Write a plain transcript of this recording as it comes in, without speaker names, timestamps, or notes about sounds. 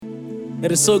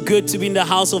It is so good to be in the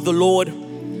house of the Lord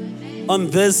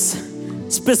on this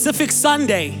specific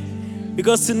Sunday,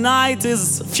 because tonight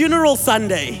is Funeral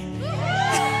Sunday.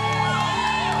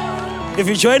 If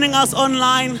you're joining us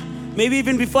online, maybe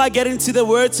even before I get into the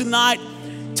word tonight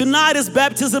is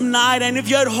baptism night. And if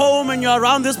you're at home and you're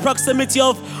around this proximity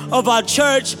of our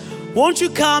church, won't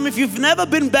you come? If you've never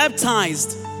been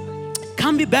baptized,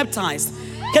 come be baptized.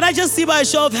 Can I just see by a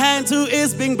show of hands who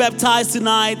is being baptized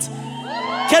tonight?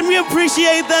 Can we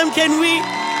appreciate them? Can we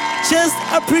just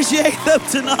appreciate them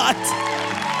tonight?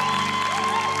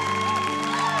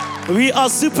 We are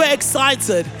super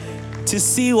excited to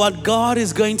see what God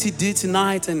is going to do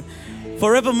tonight and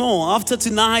forevermore. After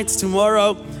tonight,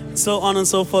 tomorrow, so on and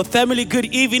so forth. Family, good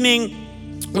evening.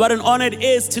 What an honor it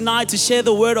is tonight to share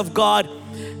the word of God.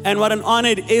 And what an honor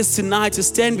it is tonight to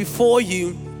stand before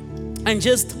you and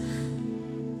just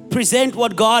present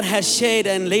what God has shared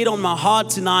and laid on my heart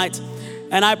tonight.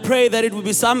 And I pray that it will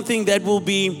be something that will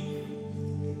be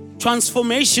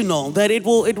transformational, that it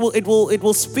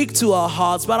will speak to our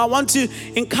hearts. But I want to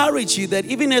encourage you that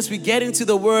even as we get into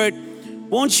the word,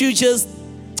 won't you just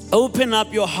open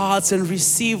up your hearts and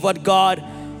receive what God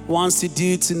wants to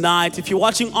do tonight. If you're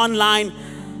watching online,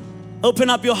 open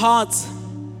up your hearts.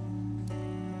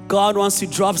 God wants to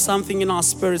drop something in our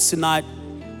spirits tonight.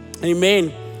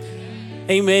 Amen.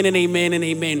 Amen and amen and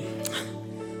amen.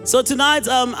 So tonight,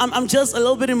 I'm just a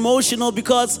little bit emotional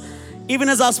because even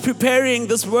as I was preparing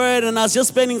this word and I was just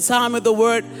spending time with the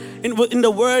word, in the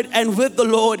word and with the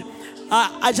Lord,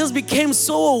 I just became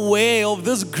so aware of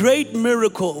this great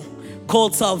miracle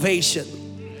called salvation.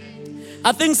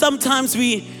 I think sometimes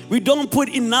we don't put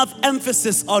enough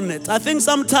emphasis on it. I think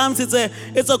sometimes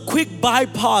it's a quick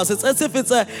bypass. It's as if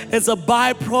it's a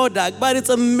byproduct, but it's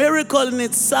a miracle in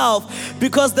itself,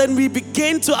 because then we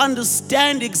begin to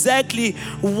understand exactly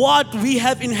what we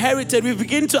have inherited. We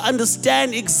begin to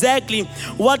understand exactly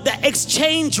what the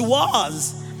exchange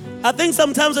was. I think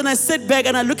sometimes when I sit back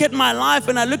and I look at my life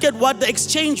and I look at what the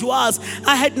exchange was,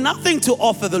 I had nothing to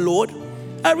offer the Lord.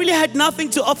 I really had nothing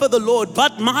to offer the Lord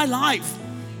but my life.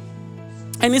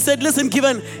 And he said, listen,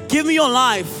 give me your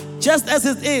life just as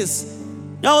it is.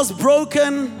 I was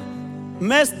broken,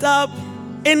 messed up,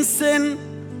 in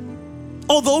sin,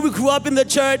 although we grew up in the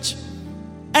church.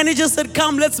 And he just said,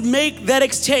 come, let's make that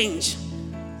exchange.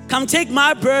 Come take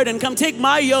my burden, come take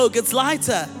my yoke, it's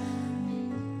lighter.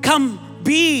 Come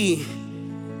be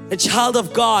a child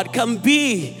of God, come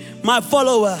be my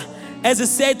follower. As it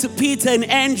said to Peter and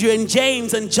Andrew and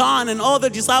James and John and all the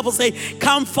disciples, say,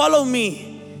 come follow me.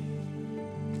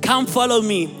 Come follow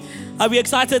me. Are we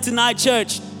excited tonight,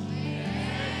 church?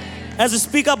 As we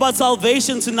speak about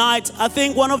salvation tonight, I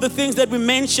think one of the things that we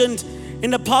mentioned in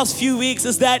the past few weeks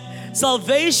is that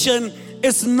salvation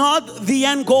is not the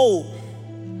end goal.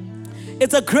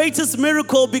 It's the greatest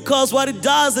miracle, because what it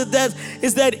does is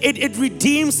that it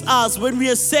redeems us. When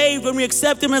we are saved, when we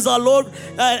accept Him as our Lord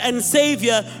and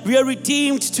Savior, we are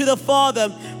redeemed to the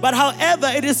Father. But however,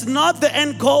 it is not the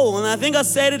end goal. And I think I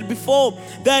said it before,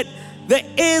 that there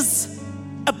is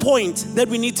a point that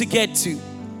we need to get to.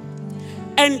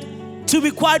 And to be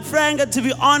quite frank and to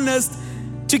be honest,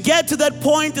 to get to that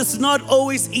point is not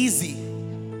always easy.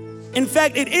 In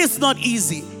fact, it is not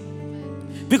easy.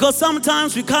 Because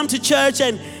sometimes we come to church,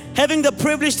 and having the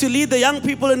privilege to lead the young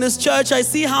people in this church, I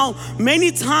see how many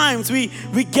times we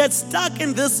get stuck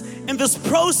in this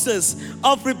process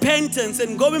of repentance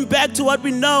and going back to what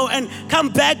we know and come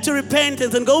back to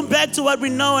repentance and going back to what we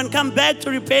know and come back to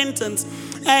repentance.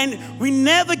 And we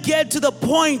never get to the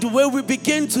point where we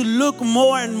begin to look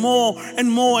more and more and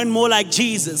more and more like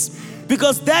Jesus.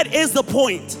 Because that is the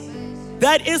point.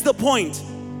 That is the point.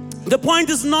 The point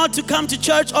is not to come to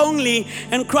church only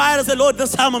and cry and say, Lord,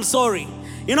 this time I'm sorry.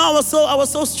 You know, I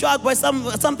was so struck by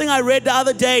something I read the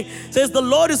other day. It says the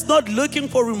Lord is not looking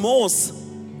for remorse.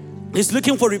 He's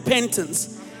looking for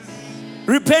repentance.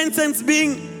 Repentance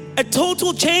being a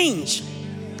total change.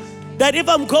 That if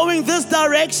I'm going this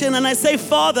direction and I say,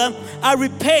 Father, I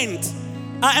repent,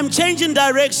 I am changing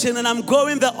direction and I'm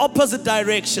going the opposite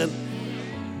direction.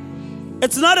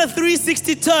 It's not a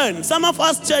 360 turn. Some of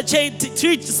us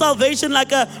treat salvation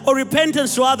or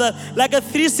repentance rather, like a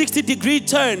 360 degree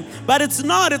turn. But it's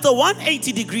not, it's a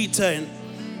 180 degree turn.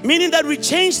 Meaning that we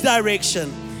change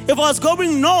direction. If I was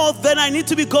going north, then I need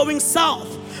to be going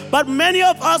south. But many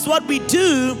of us, what we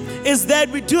do is that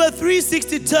we do a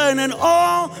 360 turn and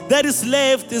all that is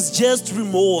left is just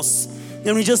remorse.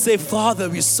 And we just say, Father,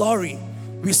 we're sorry.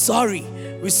 We're sorry.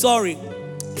 We're sorry.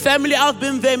 Family, I've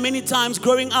been there many times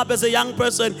growing up as a young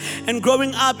person and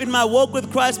growing up in my walk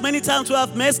with Christ. Many times where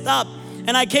I've messed up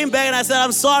and I came back and I said,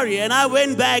 I'm sorry. And I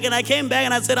went back and I came back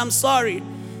and I said, I'm sorry.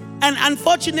 And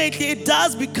unfortunately, it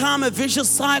does become a vicious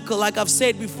cycle, like I've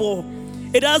said before.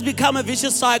 It does become a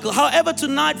vicious cycle. However,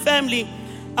 tonight, family,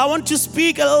 I want to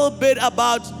speak a little bit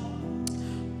about,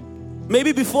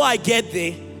 maybe before I get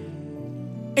there,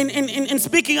 in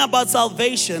speaking about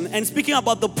salvation and speaking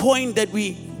about the point that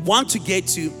we want to get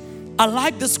to, I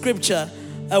like the scripture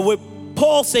where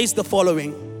Paul says the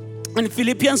following. In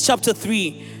Philippians chapter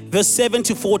 3, verse 7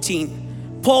 to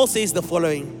 14, Paul says the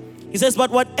following. He says,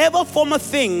 "But whatever former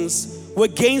things were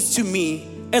gains to me,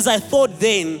 as I thought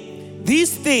then,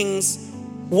 these things,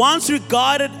 once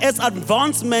regarded as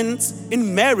advancements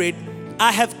in merit,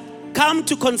 I have come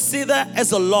to consider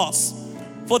as a loss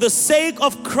for the sake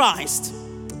of Christ.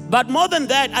 But more than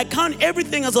that, I count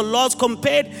everything as a loss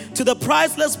compared to the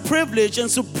priceless privilege and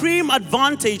supreme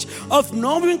advantage of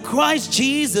knowing Christ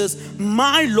Jesus,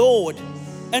 my Lord,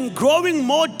 and growing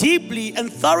more deeply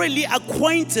and thoroughly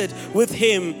acquainted with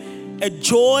Him, a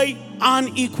joy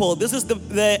unequaled." This is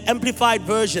the Amplified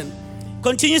Version.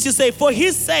 Continues to say, "For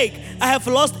His sake, I have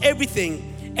lost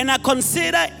everything, and I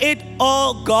consider it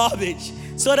all garbage,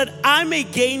 so that I may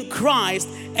gain Christ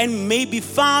and may be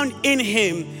found in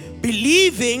Him,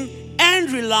 believing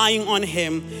and relying on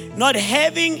Him, not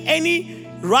having any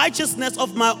righteousness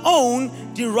of my own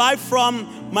derived from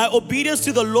my obedience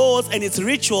to the laws and its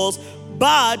rituals,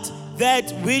 but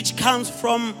that which comes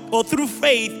from or through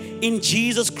faith in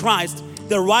Jesus Christ,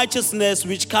 the righteousness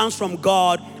which comes from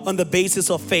God on the basis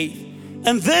of faith.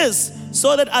 And this,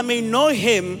 so that I may know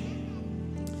Him."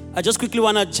 I just quickly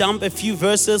want to jump a few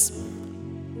verses.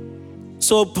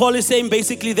 So Paul is saying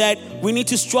basically that we need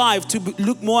to strive to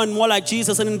look more and more like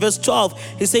Jesus. And in verse 12,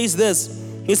 he says this.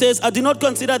 He says, "I do not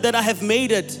consider that I have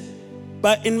made it,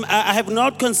 I have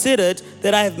not considered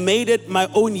that I have made it my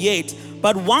own yet.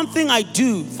 But one thing I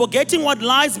do, forgetting what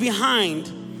lies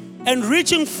behind and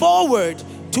reaching forward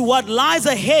to what lies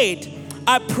ahead,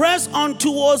 I press on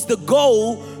towards the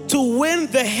goal to win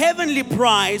the heavenly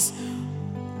prize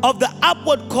of the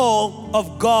upward call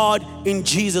of God in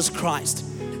Jesus Christ."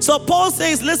 So Paul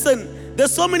says, listen,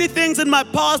 there's so many things in my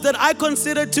past that I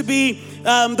consider to be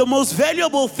the most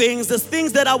valuable things, the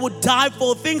things that I would die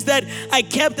for, things that I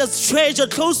kept as treasure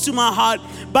close to my heart.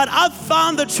 But I've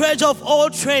found the treasure of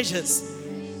all treasures.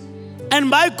 And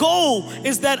my goal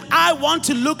is that I want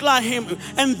to look like Him.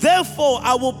 And therefore,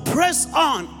 I will press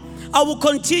on. I will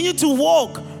continue to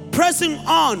walk, pressing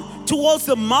on towards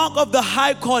the mark of the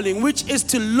high calling, which is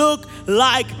to look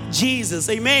like Jesus.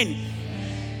 Amen.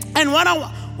 And what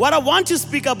I want to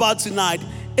speak about tonight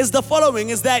is the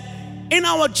following, is that in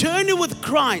our journey with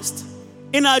Christ,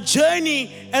 in our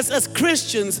journey as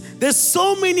Christians, there's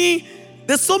so many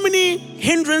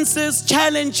hindrances,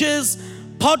 challenges,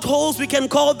 potholes we can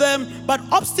call them, but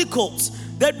obstacles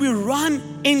that we run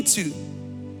into.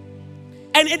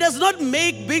 And it does not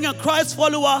make being a Christ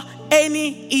follower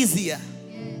any easier.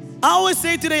 I always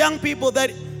say to the young people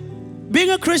that being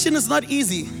a Christian is not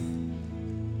easy.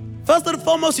 First and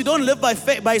foremost, you don't live by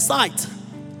sight.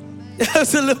 You have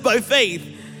to live by faith.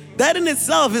 That in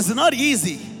itself is not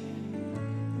easy.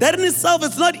 That in itself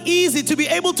is not easy, to be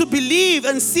able to believe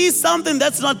and see something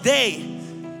that's not there.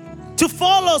 To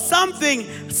follow someone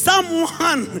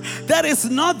that is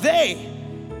not there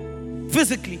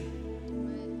physically.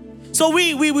 So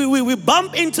we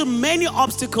bump into many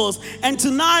obstacles, and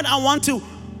tonight I want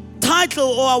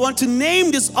to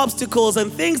name these obstacles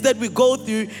and things that we go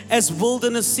through as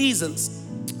wilderness seasons.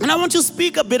 And I want to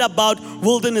speak a bit about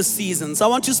wilderness seasons. I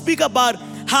want to speak about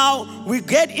how we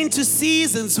get into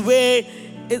seasons where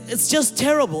it's just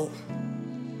terrible.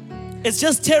 It's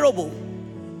just terrible.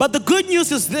 But the good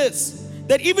news is this,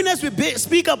 that even as we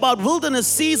speak about wilderness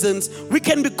seasons, we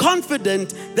can be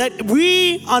confident that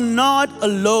we are not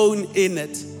alone in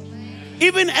it.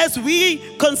 Even as we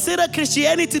consider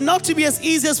Christianity not to be as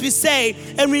easy as we say,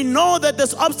 and we know that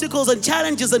there's obstacles and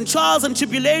challenges and trials and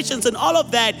tribulations and all of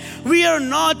that, we are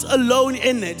not alone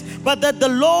in it. But that the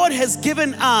Lord has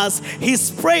given us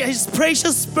His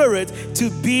precious Spirit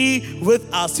to be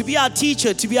with us, to be our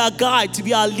teacher, to be our guide, to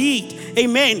be our lead.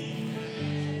 Amen.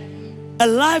 A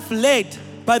life led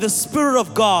by the Spirit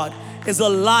of God is a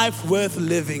life worth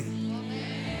living.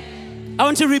 I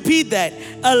want to repeat that.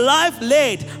 A life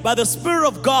led by the Spirit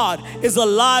of God is a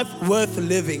life worth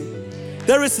living.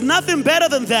 There is nothing better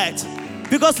than that.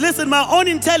 Because listen, my own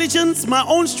intelligence, my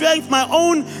own strength, my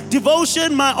own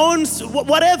devotion, my own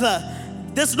whatever,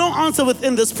 there's no answer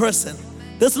within this person.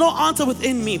 There's no answer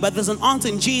within me, but there's an answer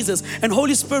in Jesus. And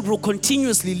Holy Spirit will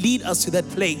continuously lead us to that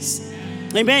place.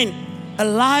 Amen. A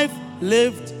life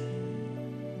lived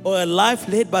or a life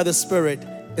led by the Spirit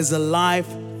is a life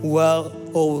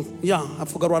I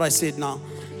forgot what I said now.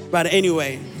 But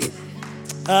anyway,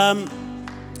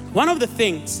 One of the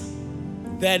things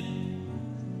that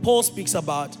Paul speaks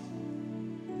about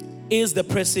is the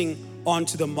pressing on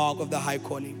to the mark of the high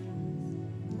calling.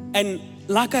 And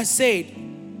like I said,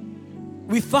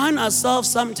 we find ourselves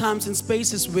sometimes in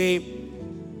spaces where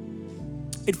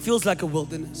it feels like a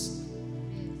wilderness.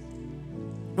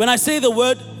 When I say the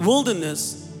word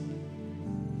wilderness,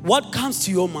 what comes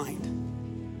to your mind?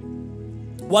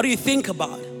 What do you think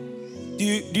about? Do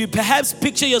you perhaps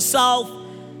picture yourself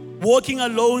walking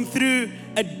alone through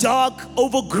a dark,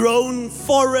 overgrown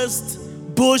forest,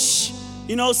 bush,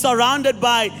 surrounded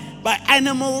by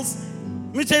animals?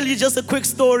 Let me tell you just a quick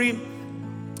story.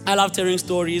 I love telling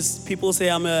stories. People say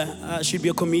I should be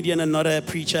a comedian and not a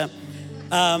preacher.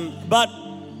 But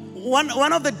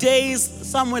one of the days,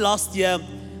 somewhere last year,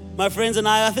 my friends and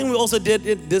I think we also did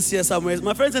it this year somewhere.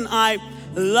 My friends and I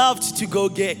loved to go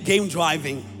game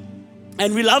driving.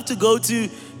 And we love to go to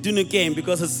Dunukane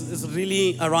because it's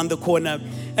really around the corner.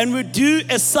 And we do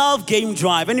a self-game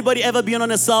drive. Anybody ever been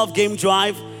on a self-game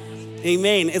drive?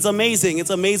 Amen. It's amazing. It's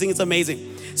amazing. It's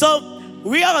amazing. So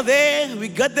we are there. We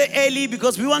got there early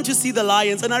because we want to see the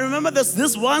lions. And I remember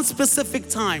this one specific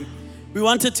time. We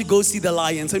wanted to go see the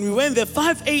lions. And we went there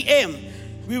 5 a.m.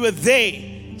 We were there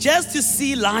just to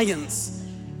see lions.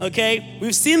 Okay?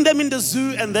 We've seen them in the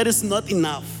zoo and that is not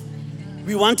enough.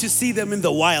 We want to see them in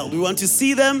the wild. We want to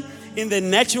see them in their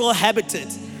natural habitat.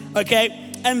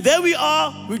 Okay? And there we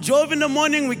are. We drove in the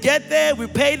morning. We get there. We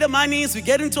pay the monies. We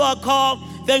get into our car.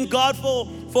 Thank God for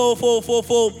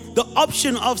the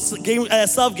option of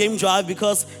self-game drive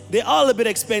because they are a little bit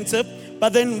expensive.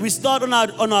 But then we start on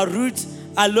our route.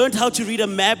 I learned how to read a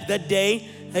map that day.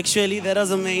 Actually, that was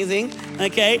amazing.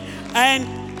 Okay? And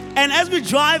as we're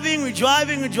driving,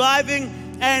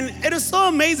 and it is so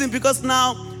amazing because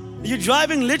now you're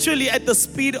driving literally at the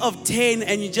speed of 10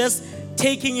 and you're just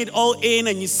taking it all in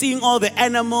and you're seeing all the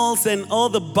animals and all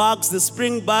the bugs, the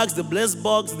spring bugs, the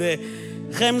blesboks, the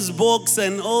gemsboks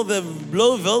and all the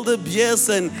blue wildebeest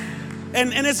and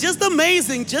it's just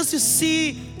amazing just to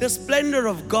see the splendor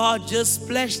of God just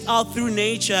splashed out through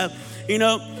nature,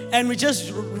 and we're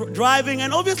just driving,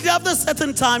 and obviously after a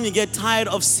certain time you get tired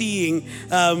of seeing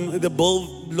the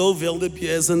blue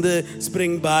wildebeest and the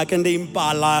springbok and the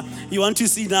impala. You want to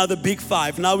see now the big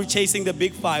five. Now we're chasing the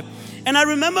big five. And I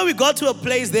remember we got to a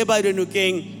place there by the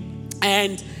Nukeng,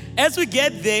 and as we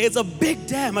get there, it's a big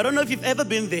dam. I don't know if you've ever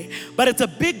been there, but it's a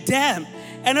big dam.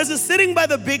 And as we're sitting by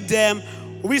the big dam,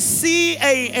 we see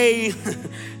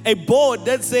a board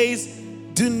that says,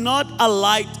 "Do not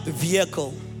alight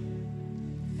vehicle."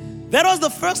 That was the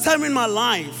first time in my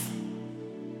life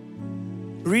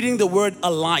reading the word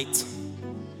alight.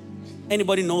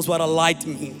 Anybody knows what alight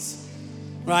means,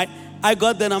 right? I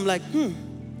got there and I'm like, do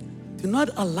not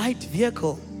alight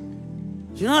vehicle.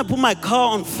 I put my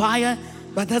car on fire,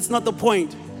 but that's not the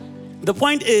point. The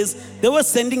point is, they were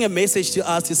sending a message to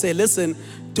us to say, listen,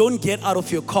 don't get out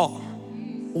of your car.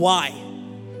 Why?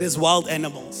 There's wild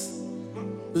animals.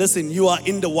 Listen, you are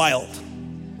in the wild.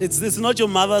 It's not your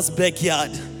mother's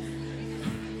backyard.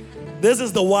 This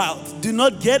is the wild. Do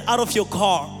not get out of your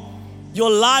car. Your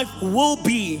life will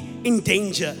be in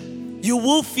danger. You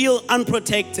will feel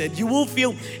unprotected. You will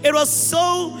feel, it was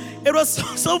so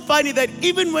funny that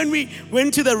even when we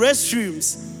went to the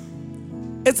restrooms,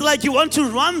 it's like you want to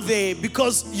run there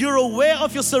because you're aware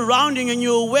of your surrounding and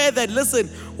you're aware that, listen,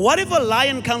 what if a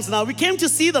lion comes now? We came to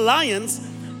see the lions,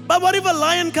 but what if a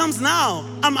lion comes now?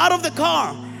 I'm out of the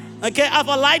car. Okay, I've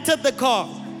alighted the car.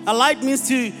 Alight means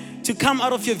to come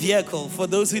out of your vehicle, for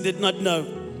those who did not know.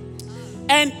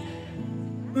 And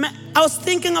I was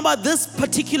thinking about this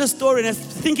particular story and I was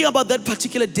thinking about that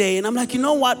particular day, and I'm like, you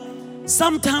know what?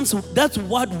 Sometimes that's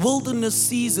what wilderness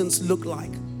seasons look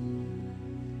like.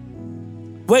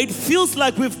 Where it feels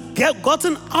like we've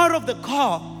gotten out of the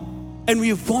car and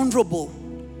we're vulnerable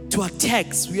to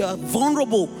attacks. We are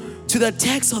vulnerable to the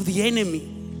attacks of the enemy.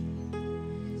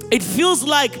 It feels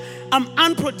like I'm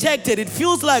unprotected. It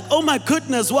feels like, oh my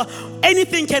goodness,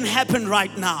 anything can happen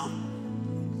right now.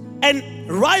 And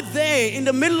right there in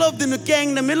the middle of the Nukeng,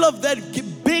 in the middle of that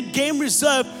big game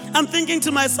reserve, I'm thinking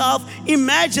to myself,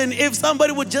 imagine if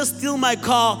somebody would just steal my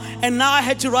car and now I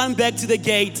had to run back to the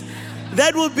gate.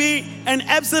 That would be an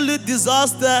absolute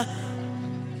disaster.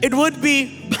 It would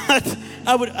be, but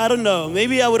I don't know.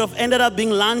 Maybe I would have ended up being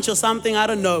lunch or something, I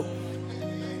don't know.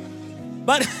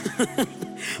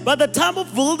 But the type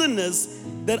of wilderness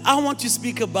that I want to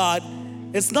speak about,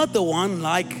 it's not the one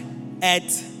like at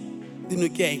the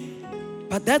Nukeng.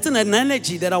 But that's an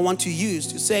analogy that I want to use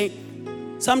to say,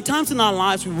 sometimes in our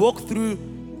lives we walk through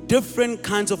different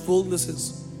kinds of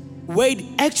wildernesses where it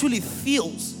actually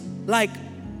feels like,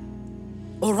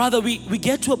 or rather we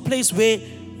get to a place where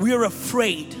we are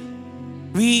afraid,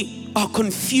 we are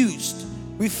confused,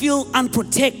 we feel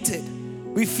unprotected,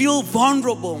 we feel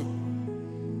vulnerable.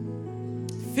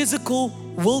 Physical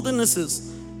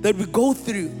wildernesses that we go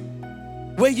through,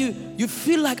 where you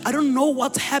feel like, I don't know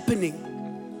what's happening.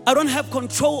 I don't have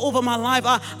control over my life.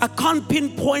 I can't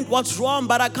pinpoint what's wrong,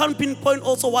 but I can't pinpoint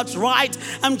also what's right.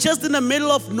 I'm just in the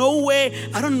middle of nowhere.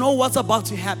 I don't know what's about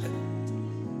to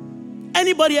happen.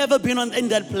 Anybody ever been in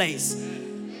that place?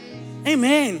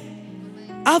 Amen.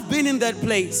 I've been in that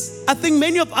place. I think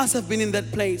many of us have been in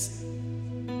that place.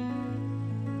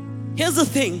 Here's the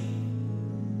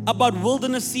thing about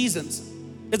wilderness seasons,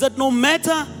 is that no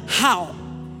matter how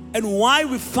and why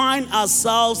we find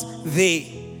ourselves there,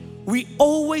 we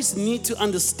always need to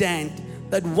understand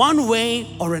that one way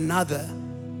or another,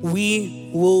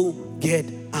 we will get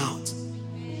out.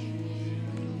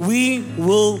 We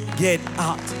will get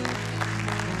out.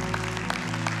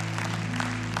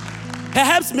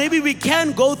 Perhaps maybe we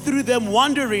can go through them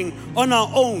wandering on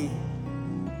our own.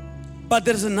 But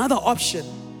there's another option.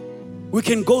 We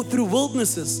can go through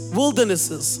wildernesses.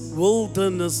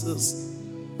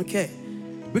 Okay.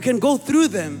 We can go through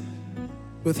them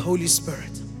with Holy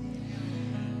Spirit.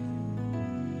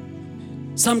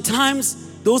 Sometimes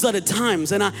those are the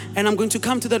times, and I'm going to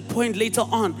come to that point later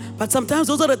on, but sometimes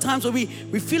those are the times where we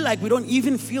feel like we don't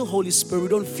even feel Holy Spirit, we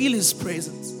don't feel His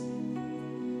presence.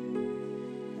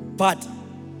 But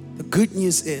the good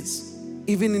news is,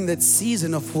 even in that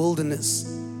season of wilderness,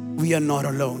 we are not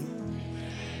alone.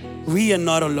 We are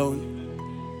not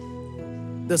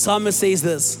alone. The psalmist says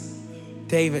this,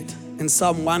 David, in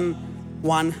Psalm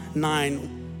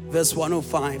 119, verse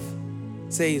 105,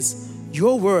 says,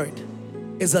 your word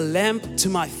is a lamp to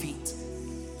my feet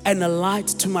and a light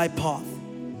to my path.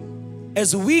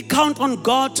 As we count on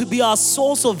God to be our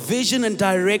source of vision and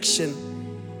direction,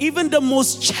 even the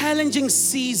most challenging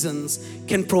seasons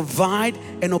can provide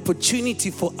an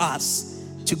opportunity for us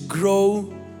to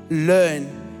grow, learn,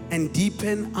 and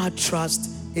deepen our trust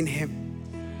in Him.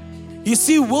 You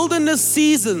see, wilderness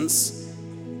seasons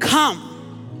come,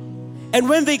 and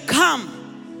when they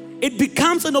come, it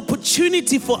becomes an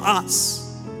opportunity for us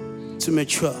to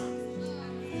mature. I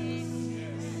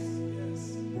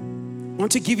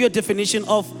want to give you a definition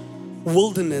of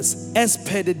wilderness as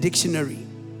per the dictionary.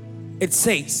 It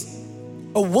says,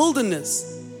 a wilderness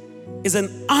is an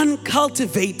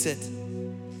uncultivated,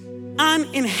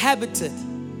 uninhabited,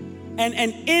 and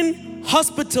an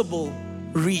inhospitable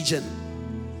region.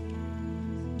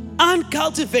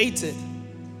 Uncultivated,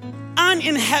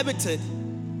 uninhabited,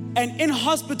 and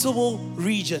inhospitable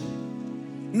region.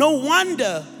 No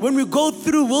wonder when we go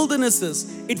through wildernesses,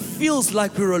 it feels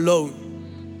like we're alone.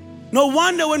 No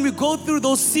wonder when we go through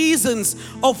those seasons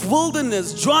of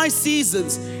wilderness, dry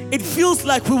seasons, it feels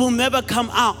like we will never come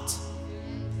out.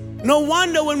 No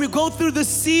wonder when we go through the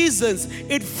seasons,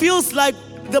 it feels like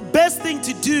the best thing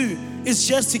to do is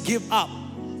just to give up.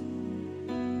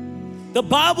 The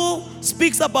Bible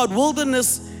speaks about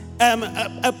wilderness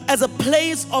as a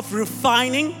place of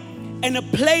refining and a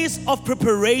place of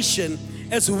preparation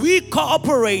as we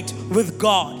cooperate with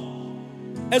God,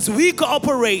 as we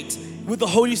cooperate with the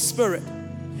Holy Spirit.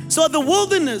 So the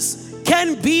wilderness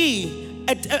can be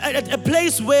a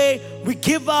place where we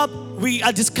give up, we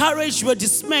are discouraged, we are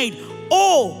dismayed,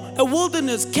 or a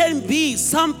wilderness can be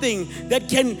something that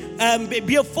can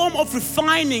be a form of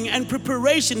refining and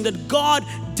preparation that God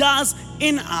does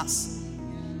in us.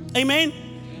 Amen?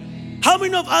 How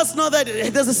many of us know that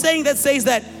there's a saying that says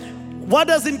that what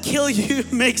doesn't kill you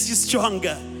makes you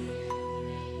stronger?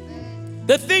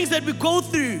 The things that we go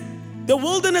through, the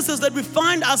wildernesses that we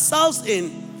find ourselves in,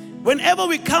 whenever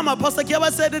we come out, Pastor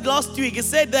Kiaba said it last week, he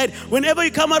said that whenever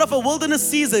you come out of a wilderness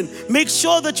season, make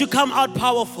sure that you come out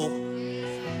powerful.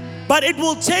 But it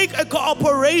will take a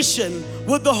cooperation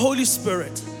with the Holy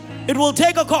Spirit. It will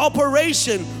take a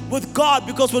cooperation with God,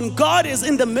 because when God is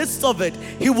in the midst of it,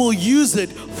 He will use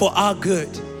it for our good.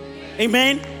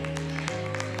 Amen?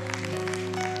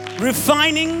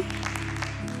 Refining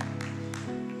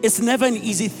is never an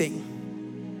easy thing.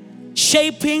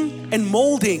 Shaping and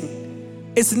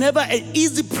molding is never an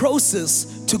easy process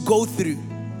to go through.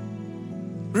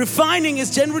 Refining is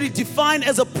generally defined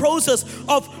as a process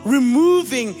of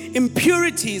removing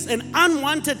impurities and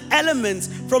unwanted elements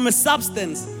from a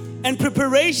substance. And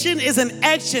preparation is an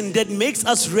action that makes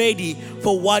us ready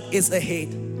for what is ahead.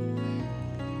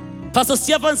 Pastor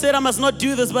Stefan said I must not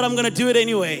do this, but I'm going to do it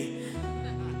anyway.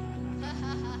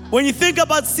 When you think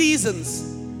about seasons,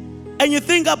 and you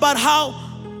think about how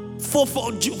for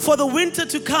the winter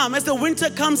to come, as the winter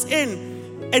comes in,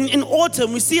 and in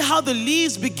autumn, we see how the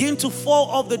leaves begin to fall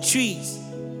off the trees.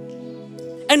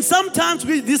 And sometimes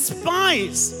we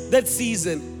despise that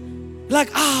season. Like,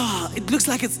 it looks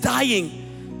like it's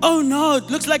dying. Oh no, it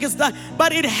looks like it's dying.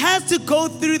 But it has to go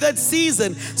through that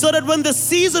season so that when the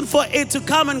season for it to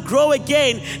come and grow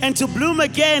again and to bloom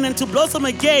again and to blossom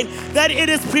again, that it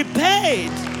is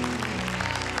prepared.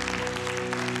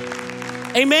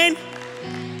 Amen?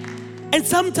 And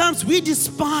sometimes we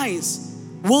despise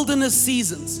wilderness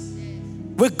seasons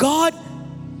where God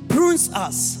prunes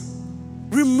us,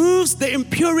 removes the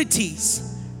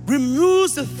impurities,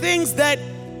 removes the things that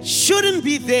shouldn't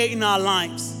be there in our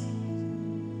lives.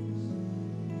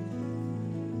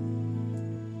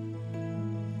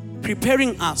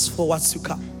 Preparing us for what's to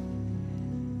come.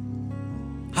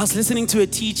 I was listening to a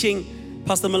teaching,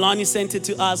 Pastor Milani sent it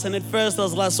to us, and at first I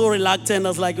was like so reluctant. I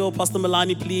was like, oh, Pastor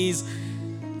Milani, please.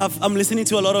 I'm listening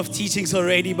to a lot of teachings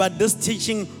already, but this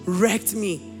teaching wrecked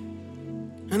me.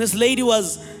 And this lady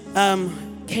was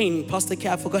Kane, Pastor K,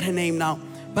 I forgot her name now,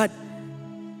 but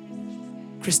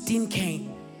Christine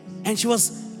Kane. And she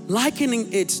was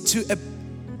likening it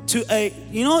to a,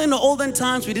 you know, in the olden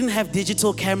times, we didn't have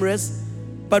digital cameras,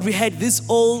 but we had these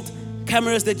old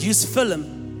cameras that used film.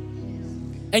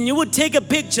 And you would take a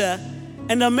picture,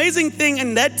 and the amazing thing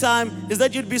in that time is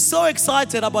that you'd be so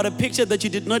excited about a picture that you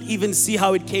did not even see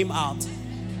how it came out.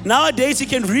 Nowadays, you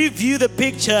can review the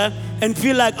picture and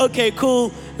feel like, okay,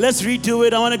 cool, let's redo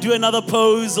it. I want to do another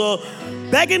pose. Or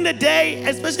back in the day,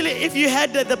 especially if you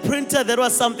had the printer, that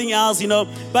was something else, you know.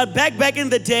 But back in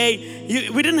the day,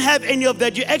 we didn't have any of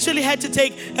that. You actually had to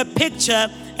take a picture,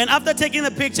 and after taking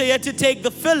the picture, you had to take the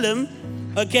film,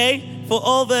 okay, for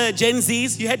all the Gen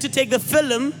Zs. You had to take the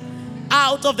film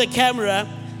out of the camera,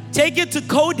 take it to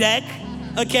Kodak,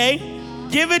 okay,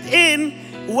 give it in,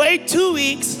 wait 2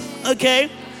 weeks, okay,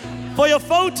 for your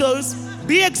photos.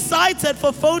 Be excited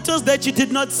for photos that you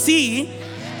did not see,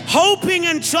 hoping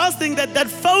and trusting that that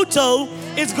photo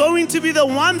is going to be the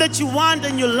one that you want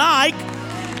and you like.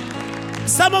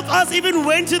 Some of us even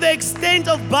went to the extent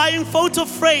of buying photo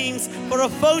frames for a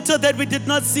photo that we did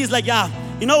not see. It's like, yeah,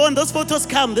 you know, when those photos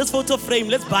come, this photo frame,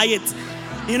 let's buy it,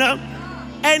 you know.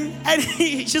 And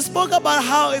she spoke about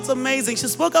how it's amazing. She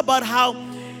spoke about how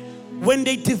when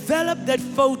they developed that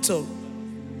photo,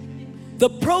 the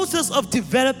process of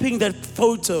developing that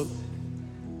photo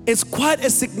is quite a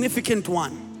significant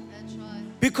one. That's right.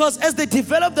 Because as they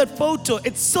develop that photo,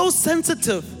 it's so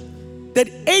sensitive that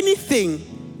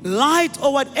anything, light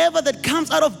or whatever that comes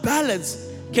out of balance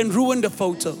can ruin the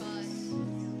photo.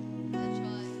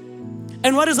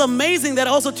 And what is amazing that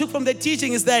I also took from the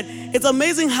teaching is that it's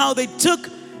amazing how they took,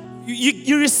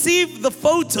 you receive the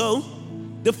photo,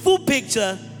 the full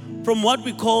picture, from what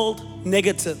we called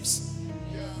negatives.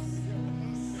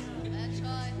 That's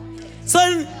right.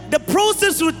 So the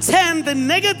process would turn the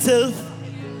negative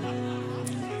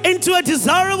into a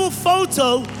desirable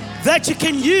photo that you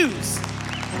can use.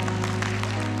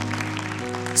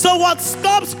 So what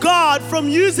stops God from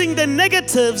using the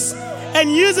negatives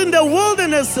and using the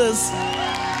wildernesses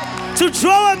to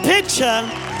draw a picture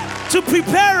to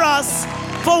prepare us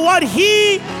for what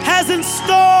He has in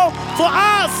store for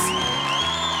us?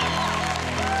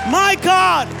 My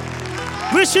God,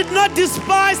 we should not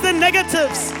despise the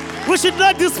negatives. We should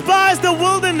not despise the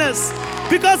wilderness,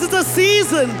 because it's a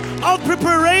season of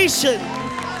preparation.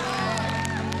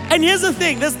 And here's the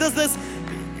thing, this,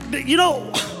 you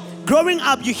know, growing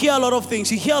up, you hear a lot of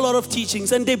things, you hear a lot of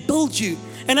teachings, and they build you.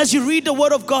 And as you read the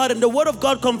Word of God, and the Word of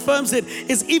God confirms it,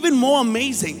 it's even more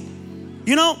amazing.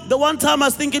 You know, the one time I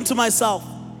was thinking to myself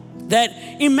that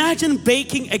imagine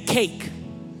baking a cake.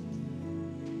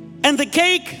 And the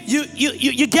cake,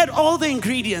 you get all the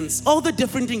ingredients, all the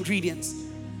different ingredients.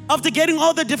 After getting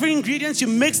all the different ingredients, you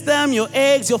mix them, your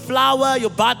eggs, your flour, your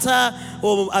butter,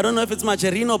 or I don't know if it's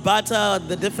margarine or butter,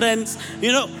 the difference,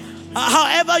 you know.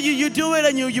 However you do it,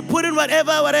 and you put in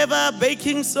whatever,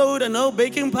 baking soda, no,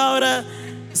 baking powder.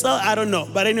 So I don't know.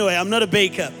 But anyway, I'm not a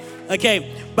baker.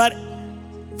 Okay. But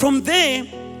from there,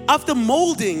 after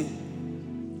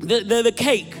molding the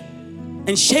cake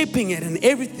and shaping it and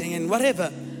everything and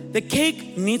whatever, the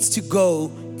cake needs to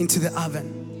go into the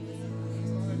oven.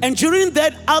 And during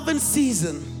that oven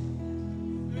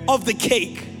season of the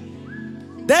cake,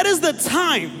 that is the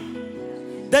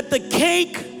time that the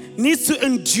cake needs to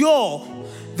endure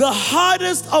the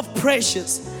hardest of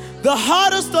pressures, the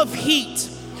hardest of heat.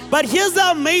 But here's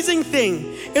the amazing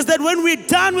thing, is that when we're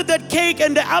done with that cake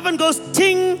and the oven goes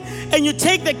ting, and you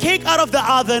take the cake out of the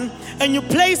oven and you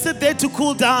place it there to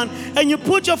cool down, and you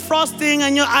put your frosting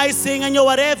and your icing and your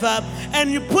whatever, and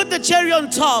you put the cherry on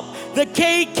top, the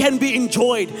cake can be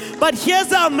enjoyed. But here's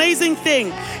the amazing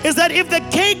thing, is that if the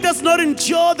cake does not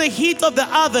endure the heat of the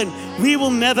oven, we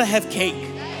will never have cake.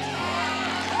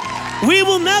 We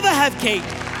will never have cake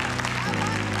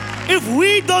if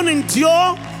we don't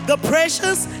endure the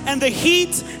pressures and the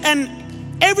heat and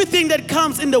everything that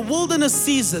comes in the wilderness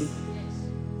season.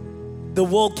 The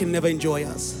world can never enjoy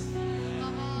us.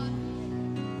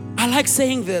 I like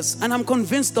saying this, and I'm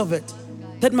convinced of it,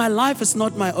 that my life is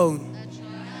not my own.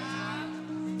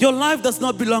 Your life does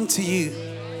not belong to you.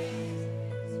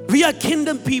 We are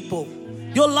kingdom people.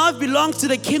 Your life belongs to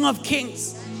the King of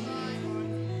Kings.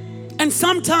 And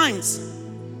sometimes,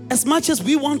 as much as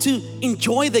we want to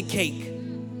enjoy the cake,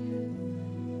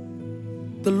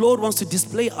 the Lord wants to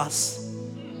display us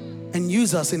and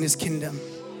use us in His kingdom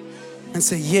and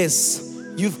say, yes,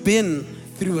 you've been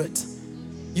through it.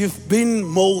 You've been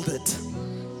molded.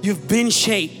 You've been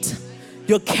shaped.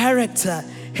 Your character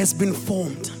has been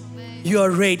formed. You are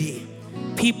ready.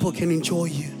 People can enjoy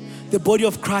you. The body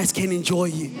of Christ can enjoy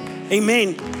you.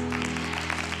 Amen.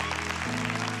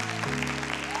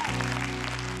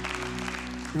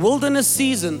 Wilderness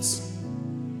seasons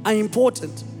are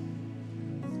important.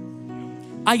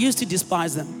 I used to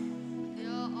despise them.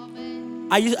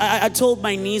 I told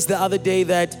my niece the other day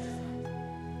that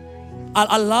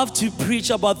I love to preach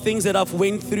about things that I've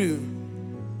went through,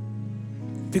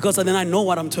 because then I know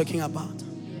what I'm talking about.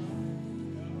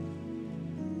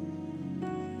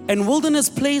 And wilderness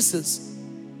places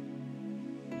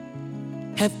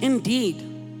have indeed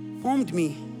formed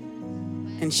me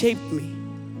and shaped me.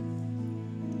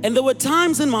 And there were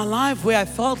times in my life where I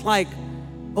felt like,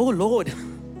 oh Lord,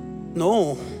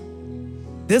 no,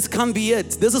 this can't be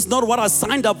it. This is not what I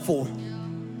signed up for.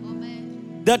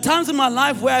 There are times in my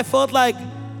life where I felt like,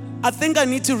 I think I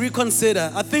need to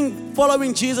reconsider. I think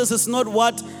following Jesus is not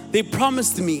what they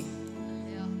promised me.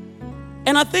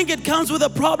 And I think it comes with a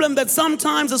problem that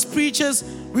sometimes as preachers,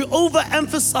 we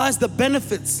overemphasize the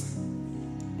benefits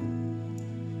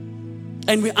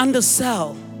and we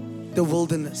undersell the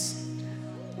wilderness.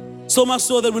 So much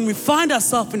so that when we find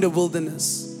ourselves in the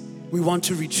wilderness, we want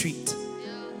to retreat.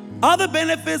 Other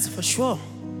benefits, for sure.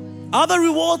 Other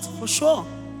rewards, for sure.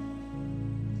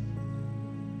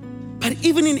 But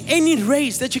even in any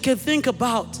race that you can think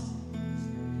about,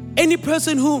 any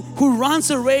person who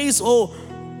runs a race or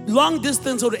long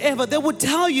distance or whatever, they would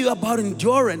tell you about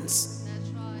endurance,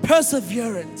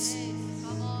 perseverance.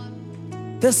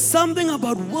 There's something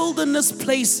about wilderness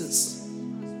places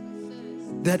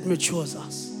that matures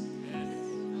us.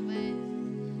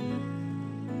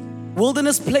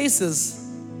 Wilderness places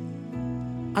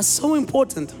are so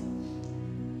important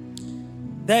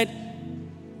that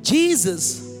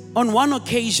Jesus, on one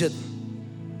occasion,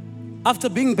 after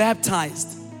being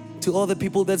baptized, to all the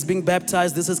people that's being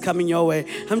baptized, this is coming your way.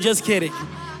 I'm just kidding.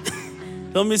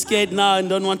 Don't be scared now and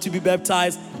don't want to be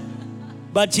baptized.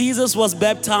 But Jesus was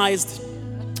baptized.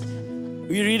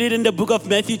 We read it in the book of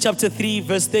Matthew chapter 3,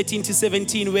 verse 13 to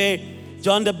 17, where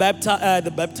John the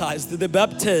Baptist,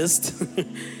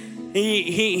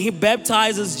 he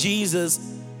baptizes Jesus.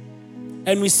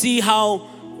 And we see how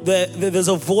there's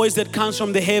a voice that comes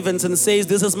from the heavens and says,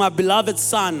 "This is my beloved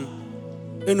Son,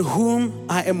 in whom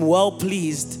I am well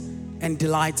pleased and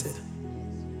delighted."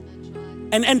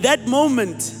 And that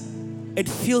moment, it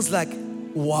feels like,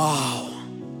 wow,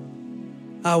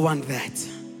 I want that.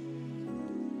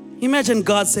 Imagine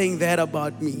God saying that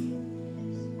about me.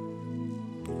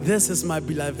 This is my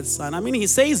beloved Son. I mean, He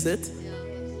says it.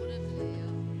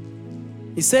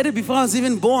 He said it before I was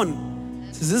even born.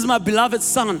 He says, "This is my beloved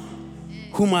Son,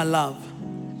 whom I love.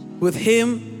 With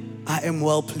Him I am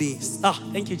well pleased."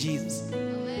 Thank you, Jesus.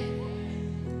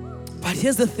 But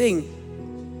here's the thing,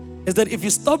 is that if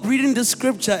you stop reading the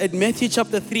scripture at Matthew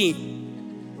chapter 3,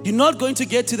 you're not going to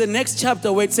get to the next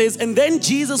chapter where it says, "And then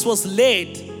Jesus was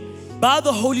led by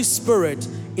the Holy Spirit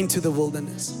into the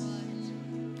wilderness."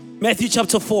 Matthew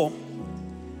chapter 4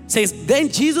 says, "Then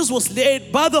Jesus was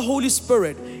led by the Holy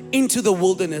Spirit into the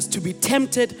wilderness to be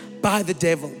tempted by the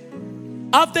devil.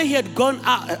 After he had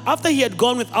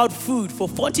gone without food for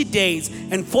 40 days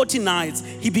and 40 nights,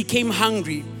 he became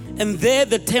hungry. And there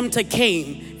the tempter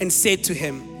came and said to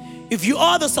him, 'If you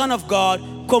are the Son of God,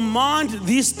 command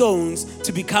these stones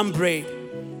to become bread.'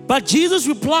 But Jesus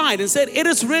replied and said, 'It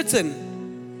is written,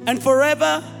 and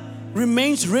forever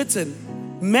remains written,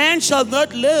 man shall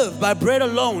not live by bread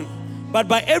alone, but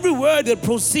by every word that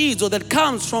proceeds or that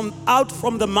comes out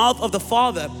from the mouth of the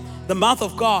Father, the mouth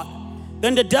of God.'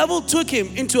 Then the devil took him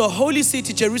into a holy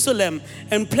city, Jerusalem,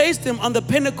 and placed him on the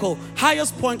pinnacle,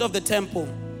 highest point of the temple,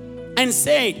 and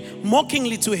said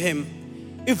mockingly to him,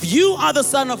 'If you are the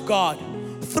Son of God,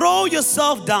 throw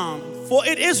yourself down, for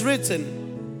it is written,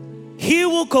 He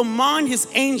will command His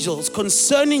angels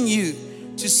concerning you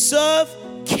to serve,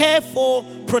 care for,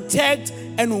 protect,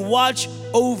 and watch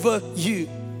over you.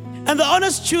 And the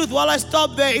honest truth, while I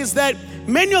stop there, is that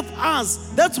many of us,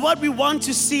 that's what we want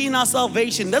to see in our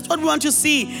salvation. That's what we want to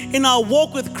see in our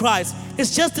walk with Christ.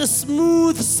 It's just a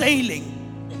smooth sailing.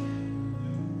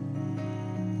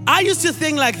 I used to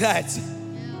think like that.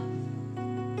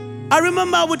 I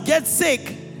remember I would get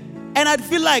sick and I'd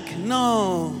feel like,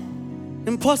 no,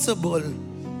 impossible.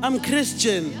 I'm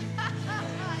Christian.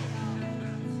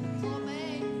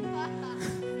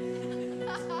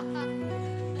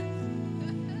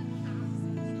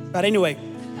 But anyway,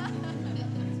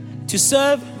 to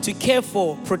serve, to care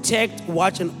for, protect,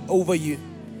 watch and over you.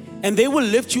 And they will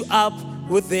lift you up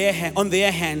with on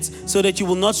their hands so that you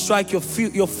will not strike your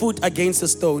foot against a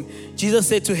stone. Jesus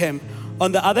said to him,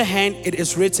 on the other hand, it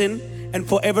is written, and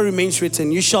forever remains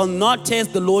written, you shall not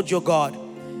test the Lord your God.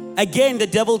 Again, the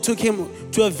devil took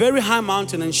him to a very high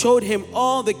mountain and showed him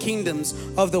all the kingdoms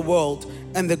of the world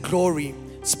and the glory,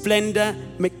 splendor,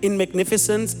 in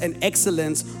magnificence and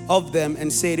excellence of them,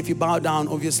 and said, if you bow down,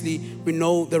 obviously we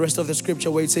know the rest of the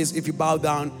scripture where it says, if you bow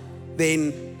down,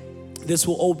 then this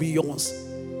will all be yours.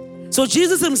 So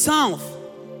Jesus himself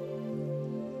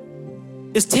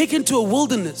is taken to a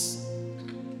wilderness,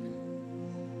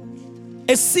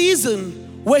 a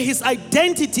season where his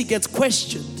identity gets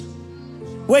questioned,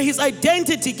 where his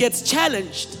identity gets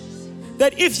challenged,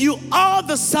 that if you are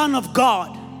the Son of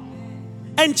God.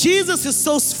 And Jesus is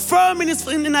so firm in his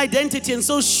identity and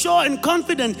so sure and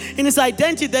confident in his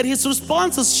identity that his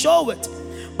responses show it.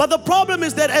 But the problem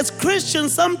is that as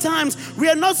Christians, sometimes we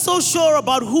are not so sure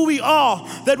about who we are,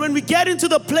 that when we get into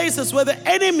the places where the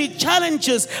enemy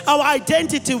challenges our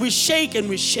identity, we shake and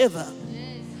we shiver.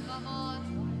 Yes, come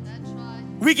on. That's right.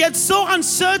 We get so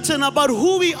uncertain about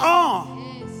who we are,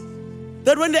 Yes.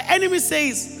 that when the enemy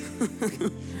says,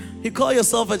 you call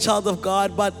yourself a child of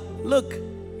God, but look,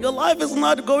 your life is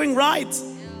not going right.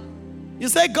 Yeah. You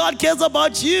say God cares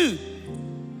about you.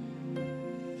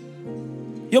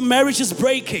 Your marriage is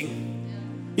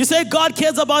breaking. You say God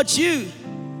cares about you.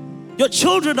 Your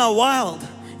children are wild.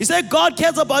 You say God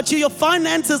cares about you. Your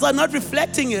finances are not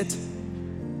reflecting it.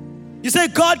 You say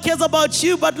God cares about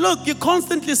you, but look, you're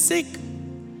constantly sick.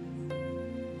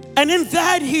 And in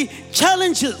that, he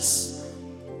challenges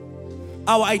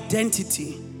our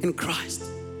identity in Christ.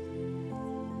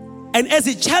 And as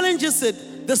he challenges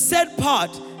it, the sad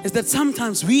part is that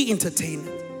sometimes we entertain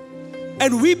it.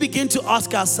 And we begin to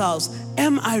ask ourselves,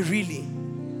 am I really?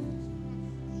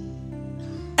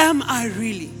 Am I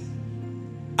really?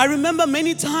 I remember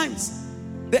many times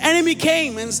the enemy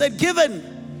came and said,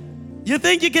 Given, you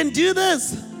think you can do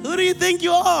this? Who do you think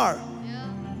you are? Yeah.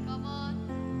 Come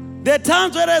on. There are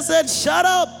times where I said, shut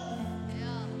up.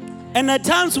 Yeah. And there are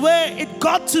times where it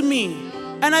got to me.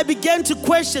 And I began to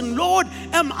question, Lord,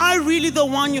 am I really the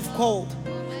one you've called?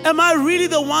 Am I really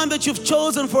the one that you've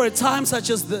chosen for a time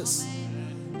such as this?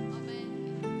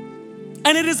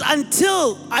 And it is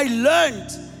until I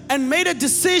learned and made a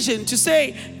decision to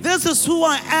say, this is who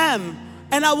I am,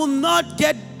 and I will not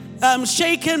get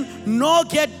shaken, nor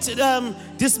get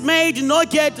dismayed, nor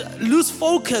lose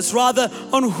focus rather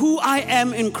on who I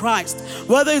am in Christ.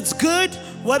 Whether it's good,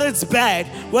 whether it's bad,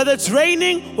 whether it's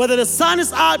raining, whether the sun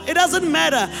is out, it doesn't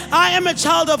matter. I am a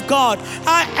child of God.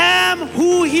 I am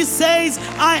who he says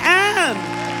I am.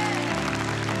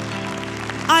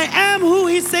 I am who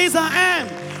he says I am.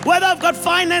 Whether I've got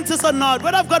finances or not,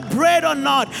 whether I've got bread or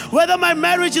not, whether my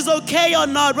marriage is okay or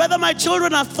not, whether my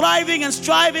children are thriving and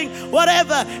striving,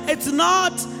 whatever, it's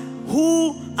not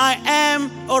who I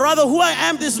am, or rather who I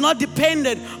am is not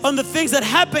dependent on the things that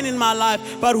happen in my life,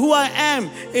 but who I am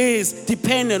is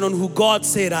dependent on who God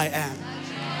said I am.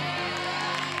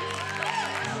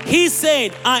 He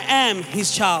said I am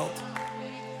his child.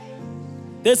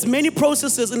 There's many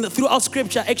processes throughout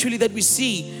scripture actually that we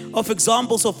see of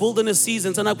examples of wilderness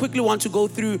seasons, and I quickly want to go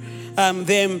through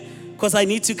them because I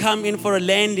need to come in for a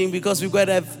landing because we've got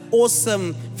to have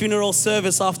awesome funeral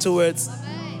service afterwards.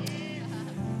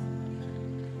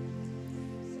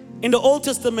 In the Old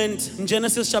Testament, in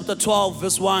Genesis chapter 12,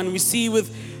 verse 1, we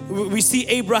see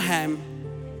Abraham,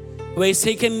 where he's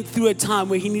taken through a time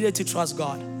where he needed to trust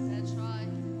God. That's right.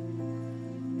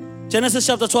 Genesis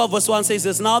chapter 12, verse 1 says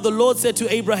this, now the Lord said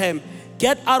to Abraham,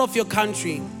 get out of your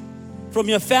country, from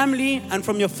your family and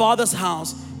from your father's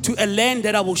house, to a land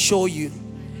that I will show you.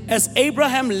 As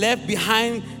Abraham left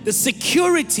behind the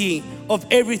security of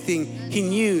everything he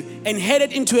knew and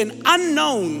headed into an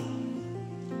unknown,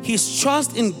 his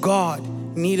trust in God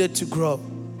needed to grow.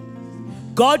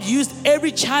 God used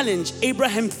every challenge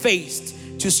Abraham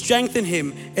faced to strengthen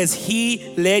him as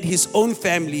he led his own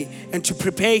family and to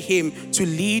prepare him to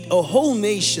lead a whole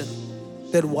nation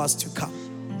that was to come.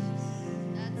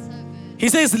 That's so good. He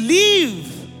says,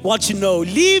 leave what you know.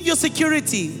 Leave your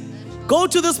security. Go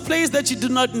to this place that you do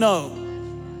not know.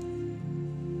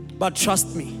 But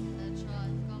trust me. That's right.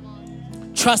 Come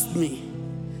on. Trust me.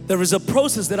 There is a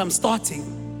process that I'm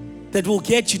starting that will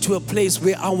get you to a place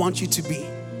where I want you to be.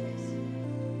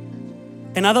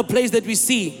 Another place that we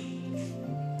see,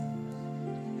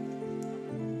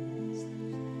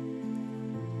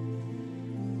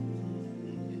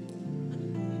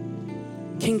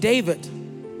 King David.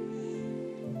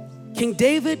 King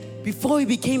David, before he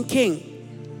became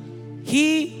king,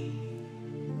 he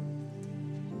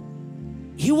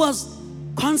was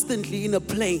constantly in a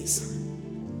place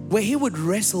where he would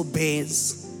wrestle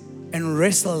bears and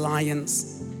wrestle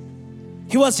lions.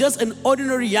 He was just an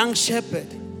ordinary young shepherd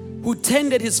who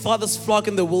tended his father's flock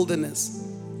in the wilderness.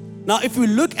 Now, if we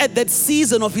look at that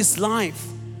season of his life,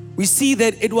 we see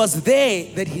that it was there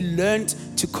that he learned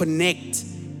to connect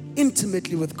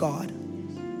intimately with God.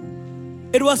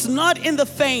 It was not in the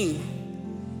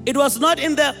fame. It was not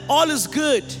in the all is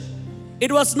good.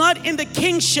 It was not in the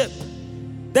kingship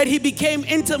that he became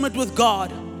intimate with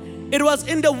God. It was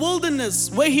in the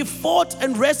wilderness where he fought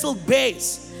and wrestled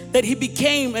bears that he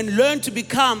became and learned to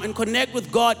become and connect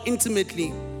with God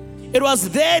intimately. It was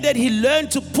there that he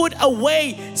learned to put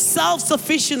away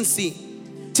self-sufficiency,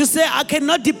 to say, I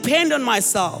cannot depend on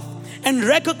myself, and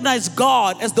recognize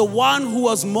God as the one who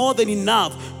was more than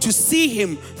enough to see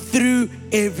him through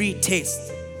every test.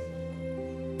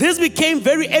 This became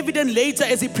very evident later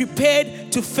as he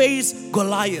prepared to face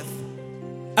Goliath.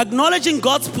 Acknowledging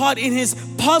God's part in his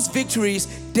past victories,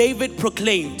 David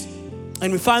proclaimed,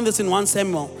 and we find this in 1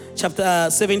 Samuel chapter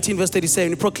 17 verse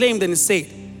 37. He proclaimed and he said,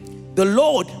 the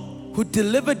Lord who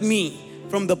delivered me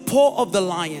from the paw of the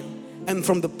lion and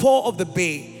from the paw of the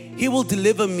bear, he will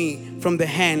deliver me from the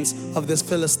hands of this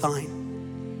Philistine.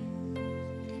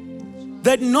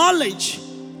 That knowledge,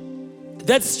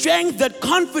 that strength, that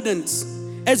confidence,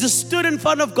 as he stood in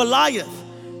front of Goliath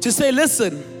to say,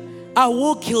 listen, I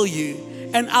will kill you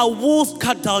and I will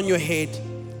cut down your head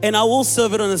and I will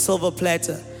serve it on a silver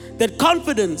platter. That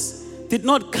confidence did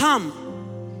not come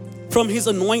from his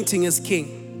anointing as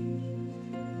king.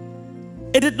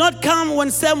 It did not come when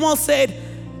Samuel said,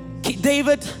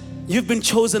 David, you've been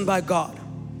chosen by God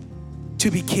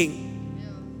to be king.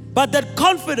 But that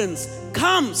confidence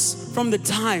comes from the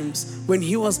times when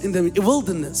he was in the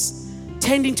wilderness,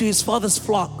 tending to his father's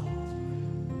flock,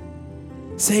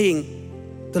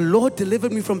 saying, the Lord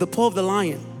delivered me from the paw of the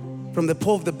lion, from the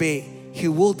paw of the bear. He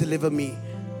will deliver me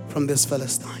from this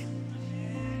Philistine.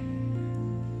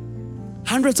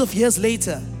 Hundreds of years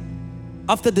later,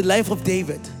 after the life of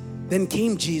David, then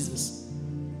came Jesus.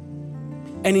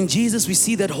 And in Jesus, we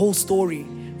see that whole story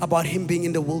about him being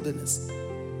in the wilderness.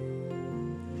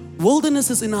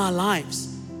 Wildernesses in our lives,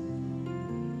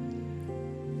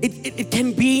 it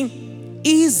can be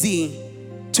easy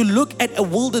to look at a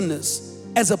wilderness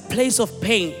as a place of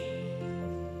pain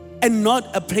and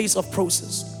not a place of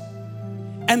process.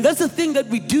 And that's the thing that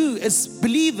we do as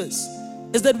believers,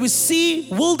 is that we see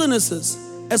wildernesses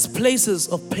as places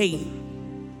of pain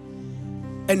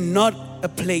and not a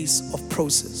place of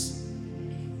process.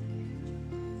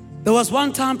 There was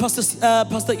one time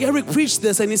Pastor Eric preached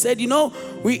this and he said,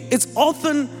 it's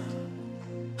often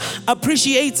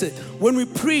appreciated when we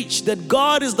preach that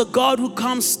God is the God who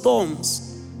calms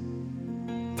storms,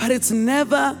 but it's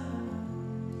never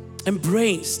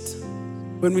embraced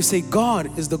when we say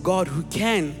God is the God who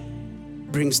can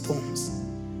bring storms.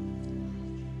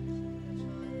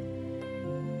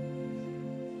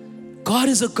 God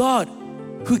is a God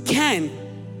who can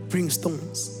bring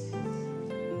storms.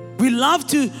 We love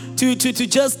to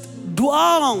just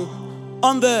dwell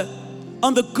on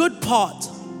the good part.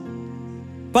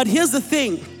 But here's the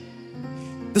thing.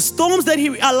 The storms that he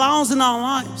allows in our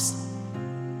lives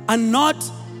are not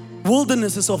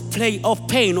wildernesses of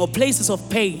pain or places of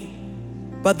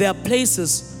pain, but they are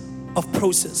places of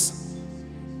process.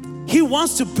 He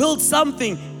wants to build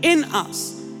something in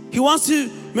us. He wants to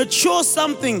mature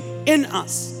something in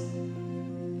us.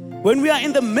 When we are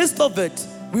in the midst of it,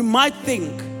 we might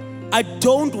think, I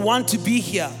don't want to be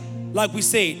here, like we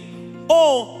say,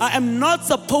 or I am not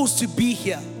supposed to be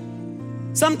here.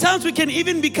 Sometimes we can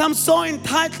even become so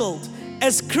entitled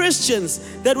as Christians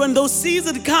that when those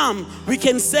seasons come, we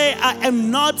can say, I am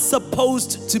not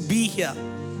supposed to be here.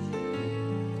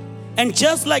 And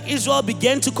just like Israel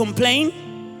began to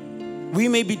complain, we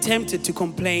may be tempted to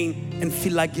complain and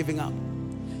feel like giving up.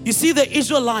 You see, the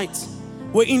Israelites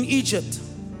were in Egypt.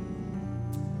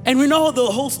 And we know the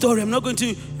whole story. I'm not going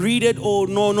to read it or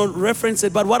not reference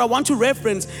it. But what I want to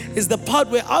reference is the part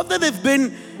where after they've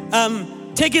been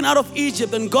taken out of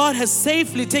Egypt and God has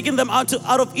safely taken them out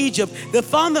of Egypt, they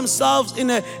found themselves in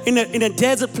a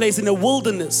desert place, in a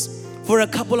wilderness for a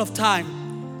couple of time.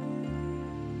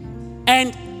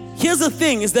 And here's the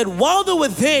thing, is that while they were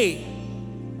there,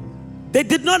 they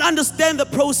did not understand the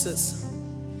process.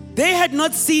 They had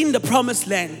not seen the promised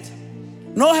land,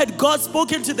 nor had God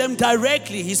spoken to them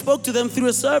directly. He spoke to them through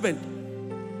a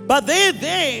servant. But they're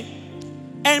there,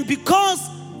 and because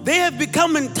they have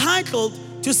become entitled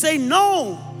to say,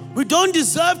 no, we don't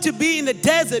deserve to be in the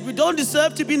desert, we don't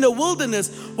deserve to be in the wilderness,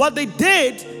 what they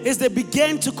did is they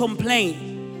began to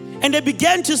complain. And they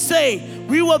began to say,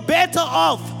 we were better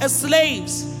off as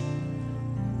slaves.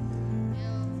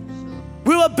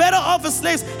 We were better off as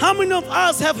slaves. How many of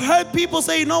us have heard people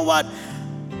say, you know what,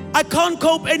 I can't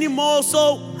cope anymore,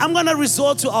 so I'm going to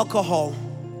resort to alcohol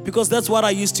because that's what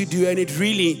I used to do, and it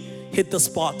really hit the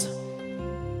spot.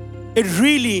 It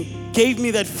really gave me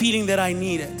that feeling that I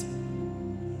needed.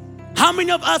 How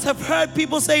many of us have heard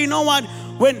people say, you know what,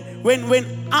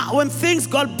 when things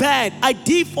got bad, I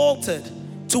defaulted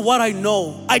to what I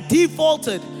know. I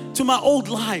defaulted to my old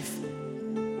life.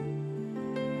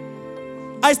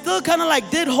 I still kind of like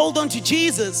did hold on to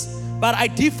Jesus, but I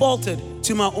defaulted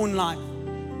to my own life.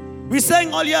 We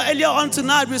sang earlier on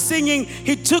tonight, we're singing,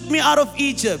 He took me out of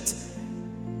Egypt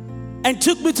and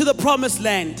took me to the promised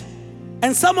land.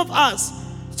 And some of us,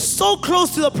 so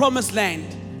close to the promised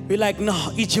land, we're like,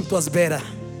 no, Egypt was better.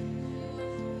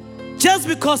 Just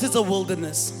because it's a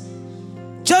wilderness,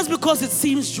 just because it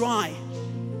seems dry,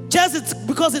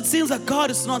 because it seems like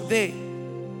God is not there.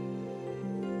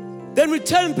 Then we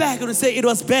turn back and we say, it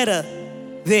was better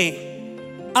there.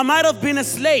 I might have been a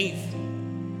slave,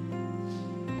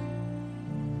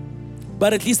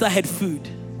 but at least I had food.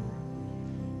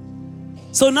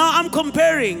 So now I'm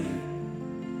comparing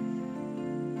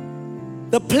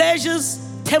the pleasures,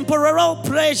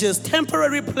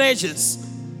 temporary pleasures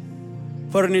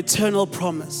for an eternal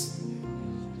promise.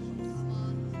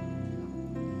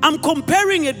 I'm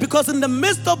comparing it because in the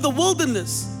midst of the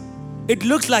wilderness, it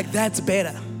looks like that's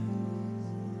better.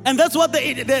 And that's what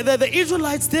the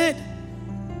Israelites did,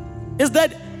 is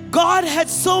that God had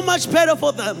so much better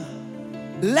for them.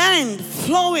 Land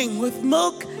flowing with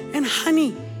milk and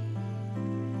honey.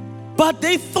 But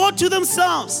they thought to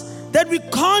themselves that we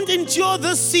can't endure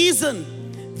this season.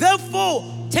 Therefore,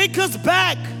 take us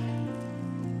back.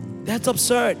 That's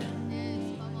absurd.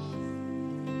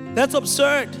 That's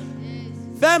absurd.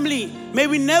 Family, may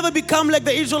we never become like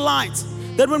the Israelites.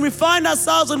 That when we find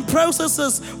ourselves in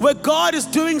processes where God is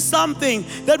doing something,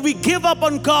 that we give up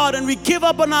on God and we give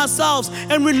up on ourselves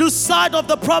and we lose sight of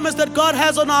the promise that God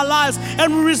has on our lives,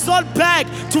 and we resort back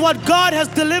to what God has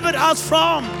delivered us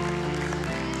from.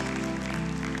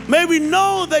 May we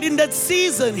know that in that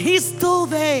season, He's still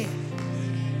there.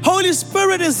 Holy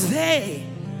Spirit is there.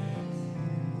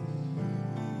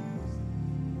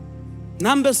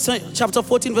 Numbers chapter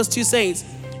 14 verse 2 says,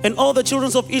 and all the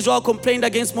children of Israel complained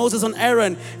against Moses and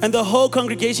Aaron, and the whole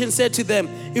congregation said to them,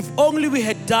 if only we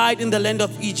had died in the land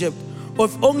of Egypt, or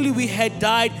if only we had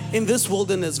died in this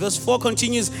wilderness. Verse 4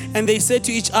 continues, and they said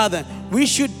to each other, we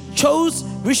should choose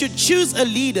a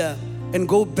leader and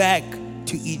go back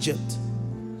to Egypt.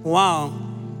 Wow.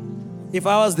 If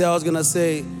I was there, I was going to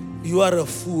say, you are a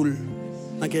fool.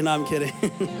 Okay, no, I'm kidding.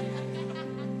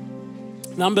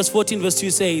 Numbers 14 verse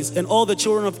 2 says, and all the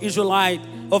children of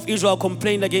Israel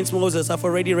complained against Moses. I've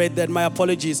already read that, my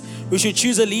apologies. We should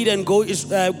choose a leader and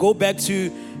go back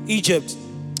to Egypt.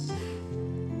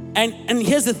 And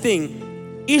here's the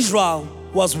thing, Israel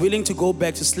was willing to go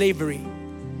back to slavery,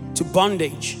 to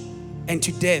bondage, and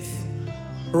to death,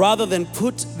 rather than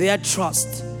put their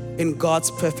trust in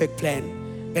God's perfect plan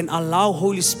and allow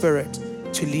Holy Spirit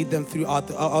to lead them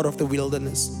out of the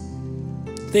wilderness.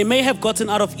 They may have gotten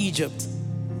out of Egypt,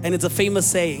 and it's a famous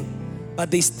saying, but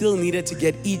they still needed to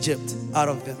get Egypt out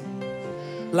of them.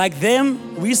 Like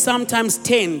them, we sometimes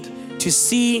tend to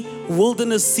see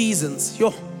wilderness seasons.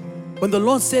 When the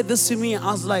Lord said this to me,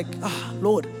 I was like,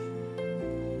 Lord.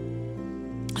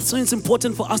 So it's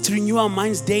important for us to renew our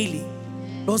minds daily.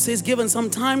 Lord says, given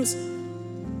sometimes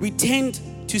we tend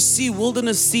to see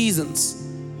wilderness seasons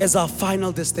as our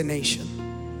final destination.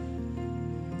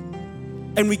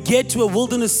 And we get to a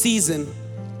wilderness season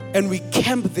and we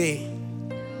camp there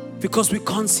because we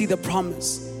can't see the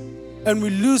promise. And we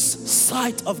lose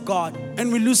sight of God,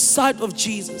 and we lose sight of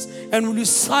Jesus, and we lose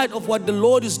sight of what the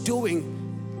Lord is doing.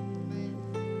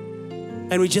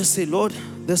 And we just say, Lord,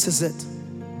 this is it.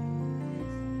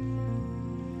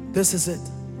 This is it.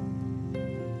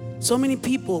 So many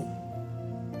people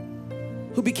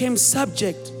who became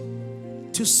subject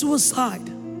to suicide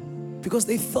because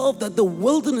they felt that the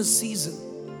wilderness season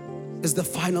is the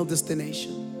final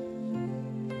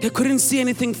destination. They couldn't see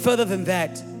anything further than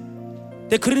that.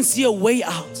 They couldn't see a way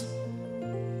out.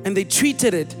 And they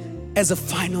treated it as a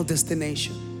final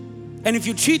destination. And if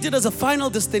you treat it as a final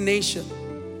destination,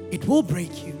 it will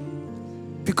break you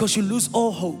because you lose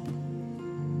all hope.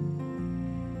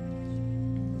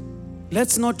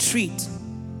 Let's not treat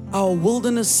our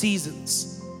wilderness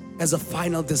seasons as a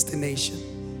final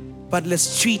destination, but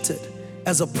let's treat it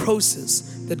as a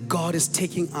process that God is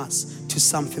taking us to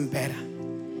something better.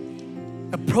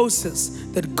 A process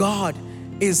that God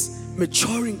is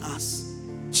maturing us,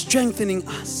 strengthening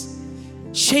us,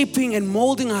 shaping and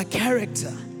molding our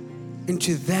character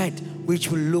into that which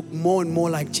will look more and more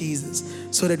like Jesus,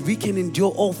 so that we can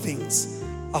endure all things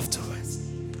afterwards.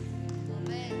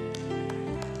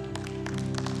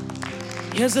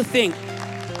 Here's the thing.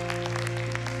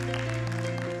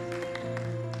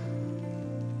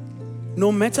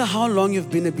 No matter how long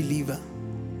you've been a believer,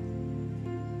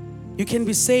 you can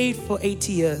be saved for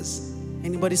 80 years.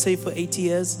 Anybody saved for 80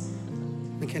 years?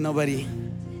 Okay, nobody.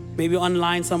 Maybe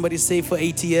online somebody saved for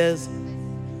 80 years.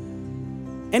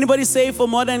 Anybody saved for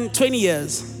more than 20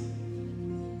 years?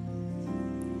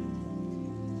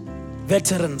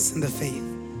 Veterans in the faith.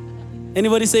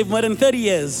 Anybody saved more than 30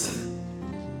 years?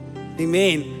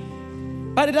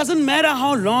 Amen. But it doesn't matter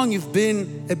how long you've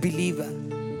been a believer.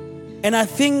 And I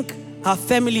think our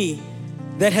family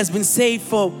that has been saved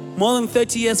for more than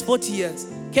 30 years, 40 years,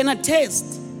 can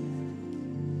attest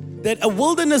that a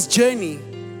wilderness journey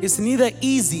is neither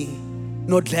easy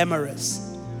nor glamorous.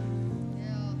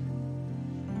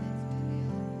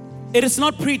 It is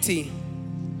not pretty.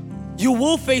 You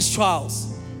will face trials.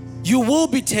 You will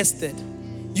be tested.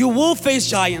 You will face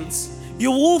giants.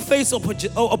 You will face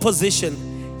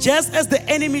opposition. Just as the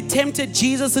enemy tempted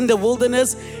Jesus in the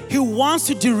wilderness, he wants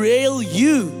to derail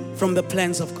you from the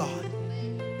plans of God.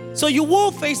 So you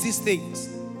will face these things.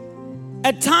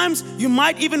 At times, you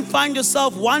might even find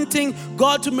yourself wanting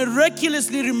God to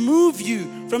miraculously remove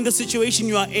you from the situation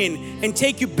you are in and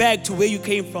take you back to where you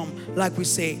came from, like we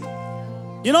say.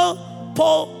 You know,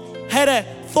 Paul had a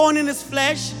thorn in his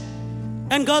flesh,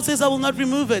 and God says, I will not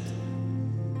remove it.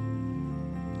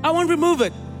 I won't remove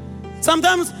it.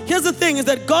 Sometimes, here's the thing, is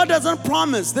that God doesn't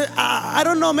promise. That, I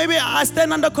don't know, maybe I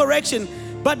stand under correction,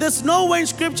 but there's nowhere in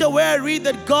Scripture where I read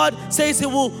that God says He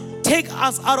will take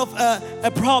us out of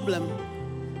a problem.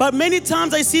 But many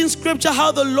times I see in Scripture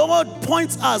how the Lord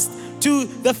points us to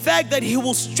the fact that He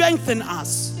will strengthen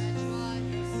us.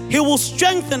 He will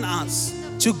strengthen us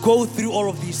to go through all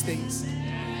of these things.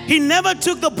 He never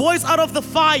took the boys out of the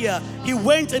fire. He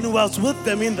went and was with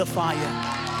them in the fire.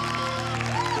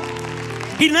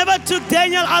 He never took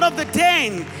Daniel out of the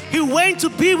den. He went to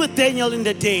be with Daniel in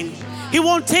the den. He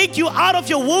won't take you out of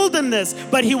your wilderness,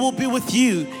 but He will be with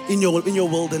you in your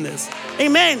wilderness.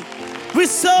 Amen. We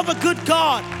serve a good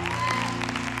God,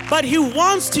 but He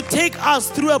wants to take us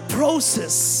through a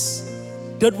process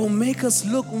that will make us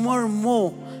look more and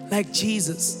more like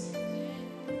Jesus.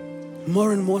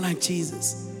 More and more like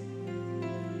Jesus.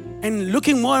 And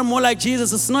looking more and more like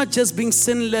Jesus, it's not just being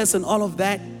sinless and all of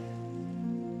that.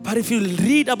 But if you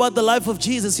read about the life of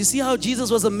Jesus, you see how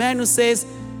Jesus was a man who says,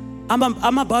 I'm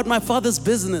about my Father's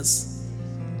business.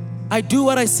 I do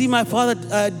what I see my Father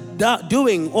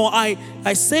doing, or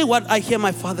I say what I hear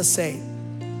my Father say.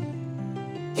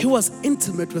 He was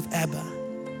intimate with Abba.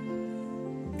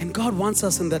 And God wants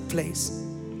us in that place.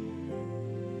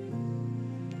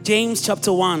 James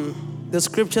chapter 1, the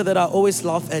scripture that I always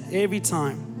laugh at every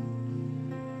time,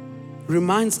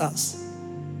 reminds us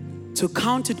to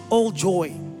count it all joy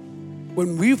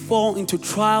when we fall into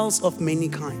trials of many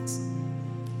kinds,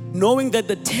 knowing that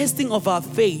the testing of our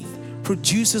faith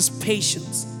produces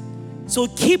patience. So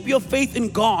keep your faith in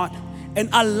God and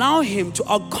allow Him to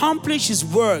accomplish His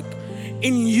work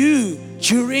in you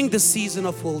during the season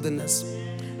of wilderness.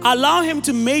 Allow Him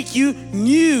to make you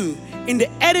new in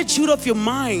the attitude of your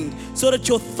mind, so that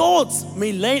your thoughts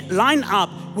may line up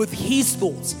with His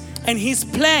thoughts and His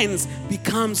plans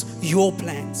becomes your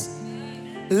plans.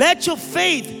 Let your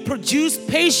faith produce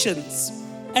patience,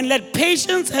 and let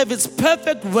patience have its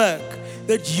perfect work,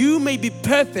 that you may be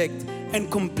perfect and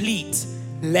complete,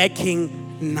 lacking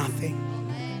nothing.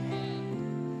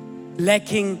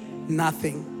 Lacking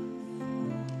nothing.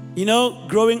 You know,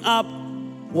 growing up,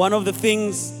 one of the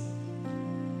things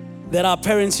that our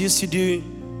parents used to do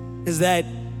is that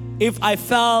if I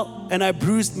fell and I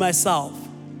bruised myself,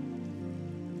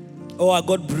 or I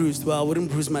got bruised, well, I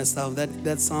wouldn't bruise myself,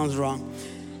 that sounds wrong.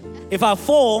 If I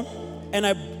fall and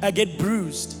I get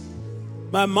bruised,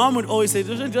 my mom would always say,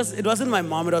 it wasn't my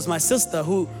mom, it was my sister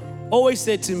who always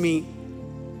said to me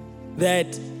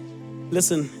that,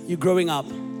 listen, you're growing up.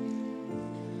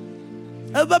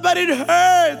 But it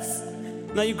hurts.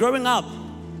 Now you're growing up.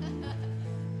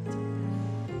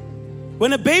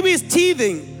 When a baby is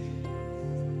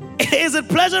teething, is it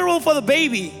pleasurable for the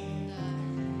baby?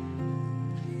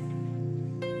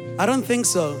 I don't think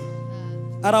so.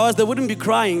 Otherwise, they wouldn't be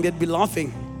crying, they'd be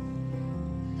laughing.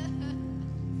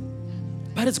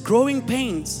 But it's growing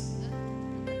pains.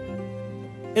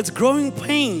 It's growing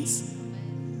pains.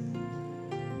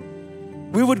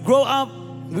 We would grow up,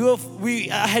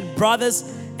 I had brothers,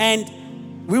 and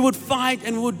we would fight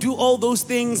and we would do all those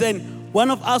things, and one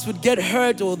of us would get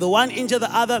hurt or the one injure the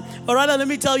other. Or rather, let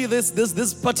me tell you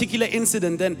this particular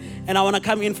incident, and I want to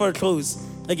come in for a close.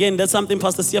 Again, that's something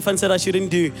Pastor Stefan said I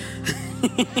shouldn't do.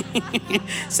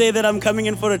 Say that I'm coming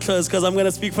in for a close because I'm going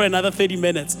to speak for another 30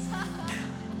 minutes.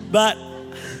 But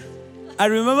I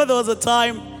remember there was a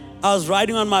time I was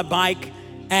riding on my bike,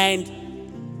 and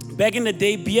back in the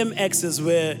day, BMXs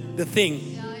were the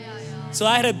thing. So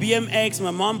I had a BMX,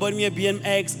 my mom bought me a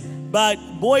BMX, but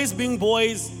boys being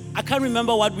boys, I can't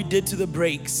remember what we did to the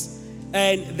brakes.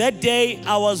 And that day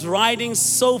I was riding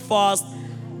so fast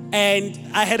and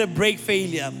I had a brake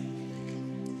failure.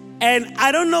 And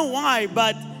I don't know why,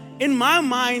 but in my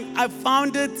mind, I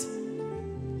found it,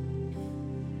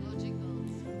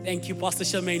 thank you, Pastor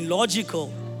Charmaine,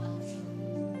 logical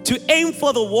to aim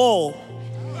for the wall,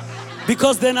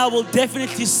 because then I will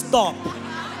definitely stop.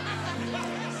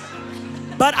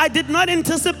 But I did not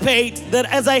anticipate that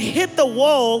as I hit the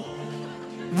wall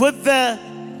with the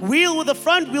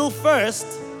front wheel first,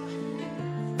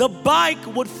 the bike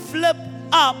would flip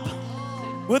up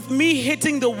with me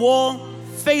hitting the wall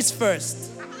face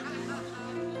first.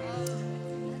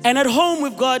 And at home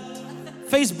we've got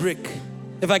face brick,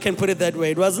 if I can put it that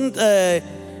way. It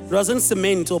wasn't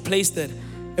cement or plastered.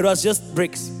 It was just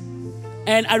bricks.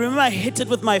 And I remember I hit it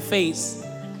with my face.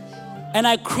 And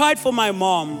I cried for my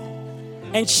mom.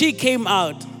 And she came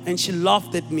out and she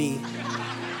laughed at me.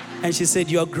 And she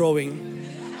said, "You're growing.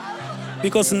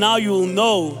 Because now you will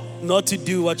know not to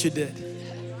do what you did.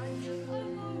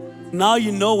 Now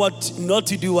you know what not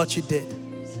to do what you did."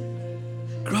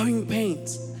 Growing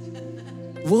pains.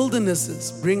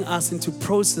 Wildernesses bring us into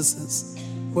processes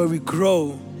where we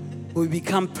grow, where we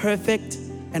become perfect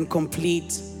and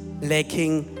complete,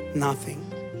 lacking nothing.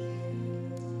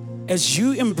 As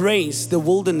you embrace the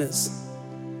wilderness,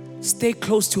 stay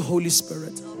close to Holy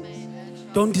Spirit.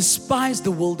 Don't despise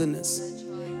the wilderness.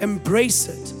 Embrace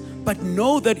it. But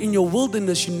know that in your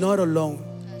wilderness, you're not alone.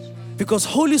 Because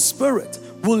Holy Spirit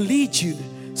will lead you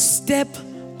step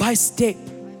by step.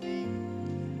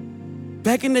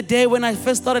 Back in the day when I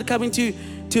first started coming to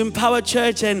Empower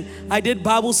Church and I did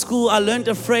Bible school, I learned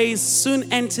a phrase,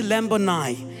 "Soon enter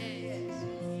Lambonai."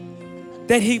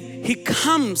 That he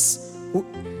comes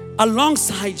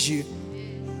alongside you.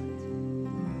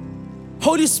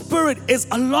 Holy Spirit is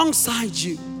alongside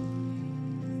you.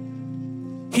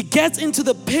 He gets into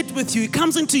the pit with you. He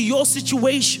comes into your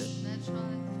situation.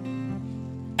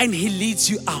 And he leads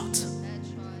you out.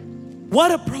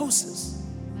 What a process.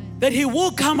 That he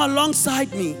will come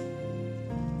alongside me.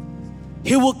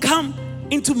 He will come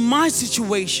into my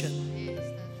situation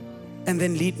and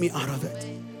then lead me out of it.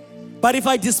 But if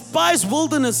I despise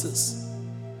wildernesses,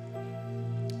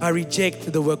 I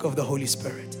reject the work of the Holy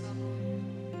Spirit.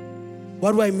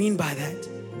 What do I mean by that?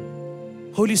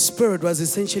 Holy Spirit was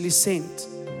essentially sent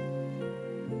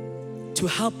to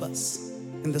help us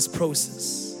in this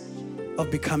process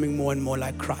of becoming more and more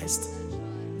like Christ.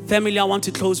 Family, I want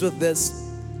to close with this,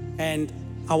 and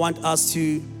I want us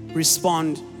to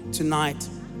respond tonight.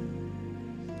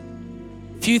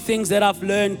 Few things that I've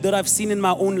learned, that I've seen in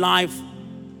my own life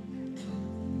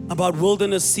about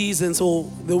wilderness seasons, or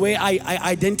the way I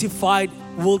identified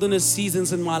wilderness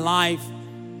seasons in my life,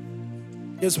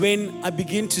 is when I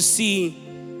begin to see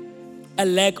a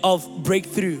lack of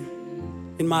breakthrough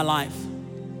in my life.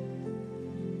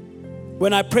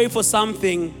 When I pray for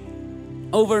something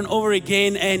over and over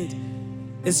again and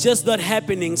it's just not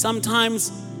happening,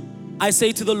 sometimes I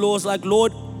say to the Lord, like,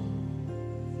 "Lord,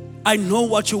 I know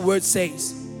what your word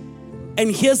says."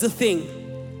 And here's the thing,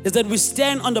 is that we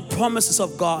stand on the promises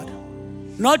of God,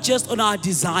 not just on our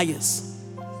desires.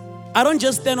 I don't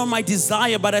just stand on my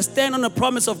desire, but I stand on the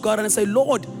promise of God and I say,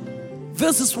 "Lord,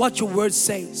 this is what your word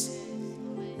says.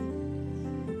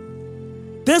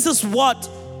 This is what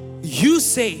you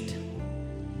said.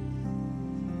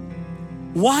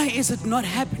 Why is it not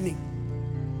happening?"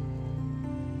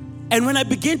 And when I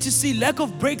begin to see lack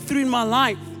of breakthrough in my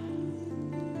life,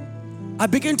 I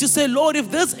begin to say, "Lord,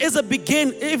 if this is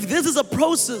a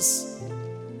process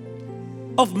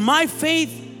of my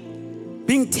faith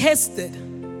being tested,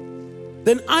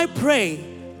 then I pray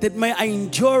that may I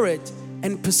endure it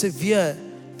and persevere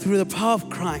through the power of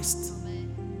Christ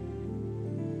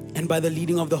and by the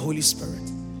leading of the Holy Spirit.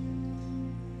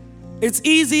 It's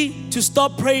easy to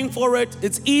stop praying for it.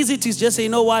 It's easy to just say, you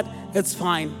know what, it's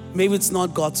fine. Maybe it's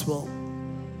not God's will.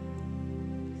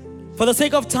 For the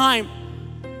sake of time,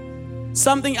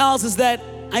 something else is that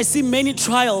I see many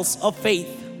trials of faith.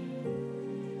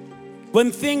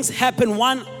 When things happen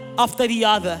one after the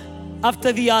other,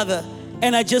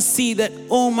 and I just see that,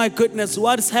 oh my goodness,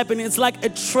 what is happening? It's like a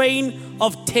train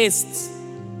of tests.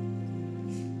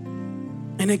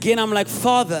 And again, I'm like,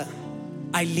 Father,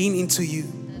 I lean into you.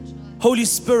 Holy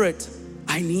Spirit,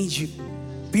 I need you.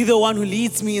 Be the one who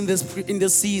leads me in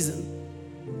this season.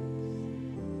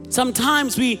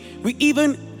 Sometimes we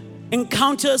even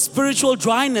encounter spiritual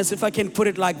dryness, if I can put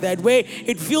it like that, where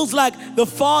it feels like the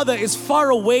Father is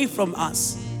far away from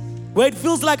us. Where it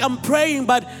feels like I'm praying,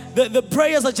 but the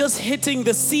prayers are just hitting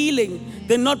the ceiling.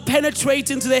 They're not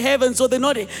penetrating to the heavens, or they're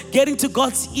not getting to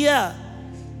God's ear.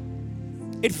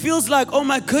 It feels like, oh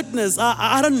my goodness,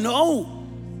 I don't know.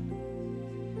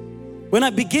 When I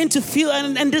begin to feel,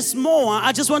 and there's more,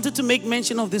 I just wanted to make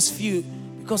mention of this few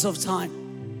because of time.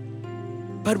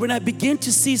 But when I begin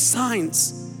to see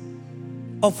signs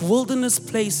of wilderness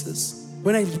places,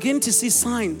 when I begin to see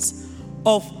signs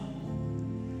of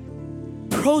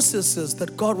processes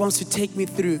that God wants to take me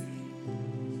through,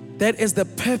 that is the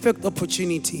perfect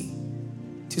opportunity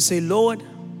to say, Lord,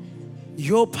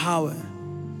 your power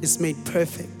is made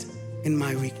perfect in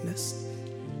my weakness.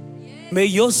 May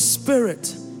your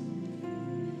Spirit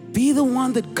be the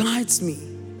one that guides me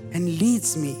and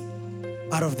leads me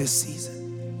out of this season.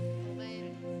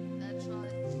 That's right.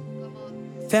 Come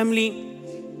on. Family,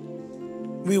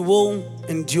 we will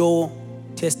endure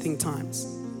testing times.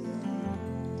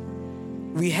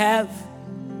 We have,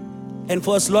 and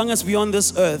for as long as we're on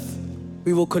this earth,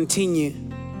 we will continue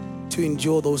to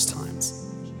endure those times.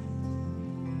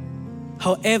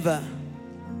 However,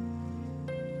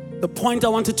 the point I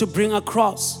wanted to bring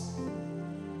across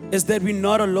is that we're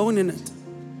not alone in it.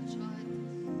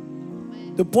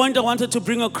 The point I wanted to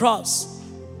bring across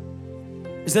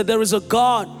is that there is a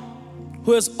God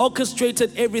who has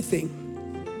orchestrated everything,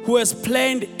 who has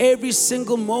planned every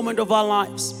single moment of our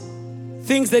lives,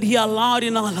 things that He allowed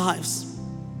in our lives,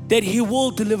 that He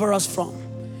will deliver us from,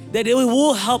 that He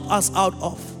will help us out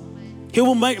of. He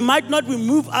might not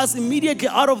remove us immediately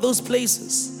out of those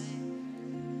places,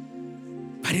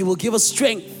 but He will give us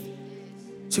strength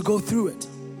to go through it.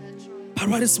 But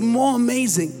what is more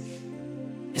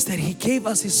amazing is that He gave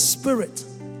us His Spirit.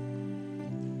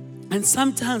 And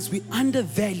sometimes we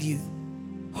undervalue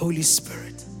Holy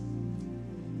Spirit.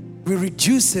 We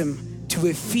reduce Him to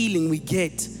a feeling we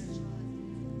get.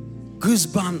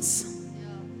 Goosebumps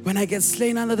when I get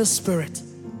slain under the Spirit.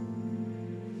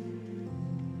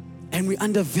 And we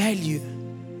undervalue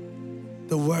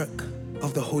the work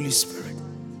of the Holy Spirit.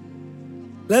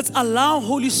 Let's allow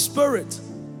Holy Spirit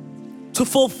to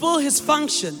fulfill His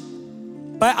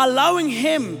function by allowing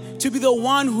Him to be the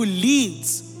one who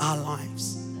leads our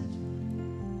lives.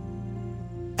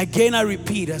 Again, I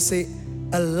repeat, I say,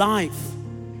 a life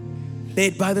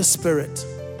led by the Spirit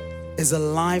is a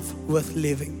life worth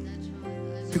living.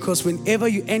 Because whenever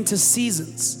you enter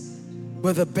seasons,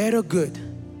 whether bad or good,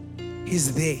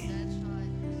 He's there.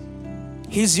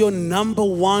 He's your number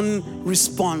one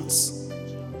response.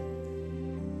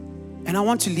 And I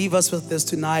want to leave us with this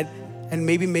tonight and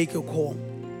maybe make a call.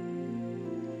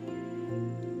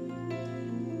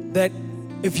 That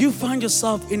if you find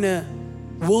yourself in a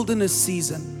wilderness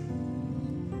season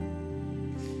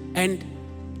and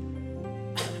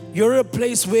you're at a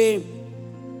place where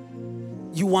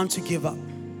you want to give up,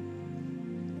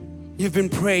 you've been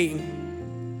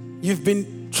praying, you've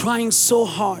been trying so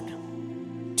hard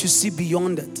to see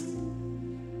beyond it,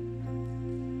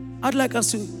 I'd like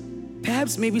us to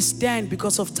perhaps maybe stand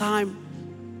because of time.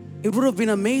 It would have been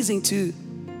amazing to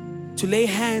lay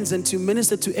hands and to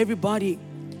minister to everybody,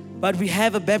 but we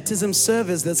have a baptism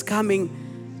service that's coming.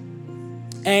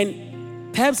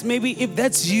 And perhaps maybe if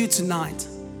that's you tonight,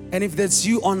 and if that's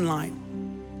you online,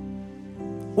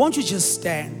 won't you just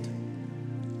stand?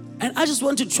 And I just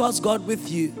want to trust God with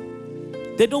you,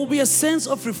 that there will be a sense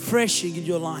of refreshing in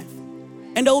your life.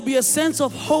 And there will be a sense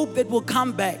of hope that will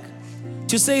come back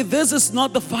to say, this is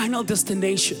not the final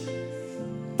destination,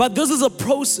 but this is a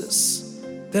process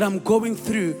that I'm going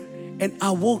through, and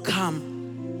I will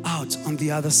come out on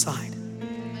the other side.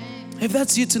 If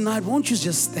that's you tonight, won't you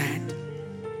just stand?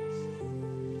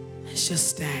 Let's just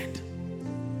stand.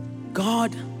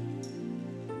 God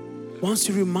wants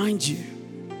to remind you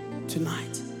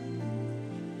tonight.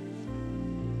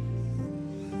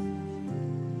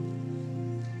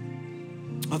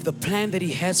 of the plan that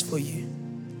He has for you.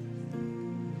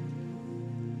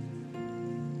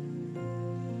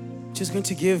 Just going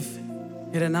to give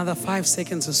it another 5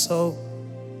 seconds or so.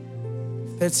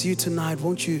 If that's you tonight,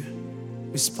 won't you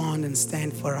respond and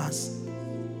stand for us?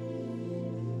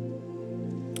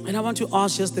 And I want to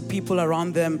ask just the people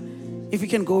around them, if you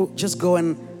can just go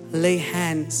and lay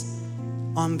hands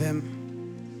on them.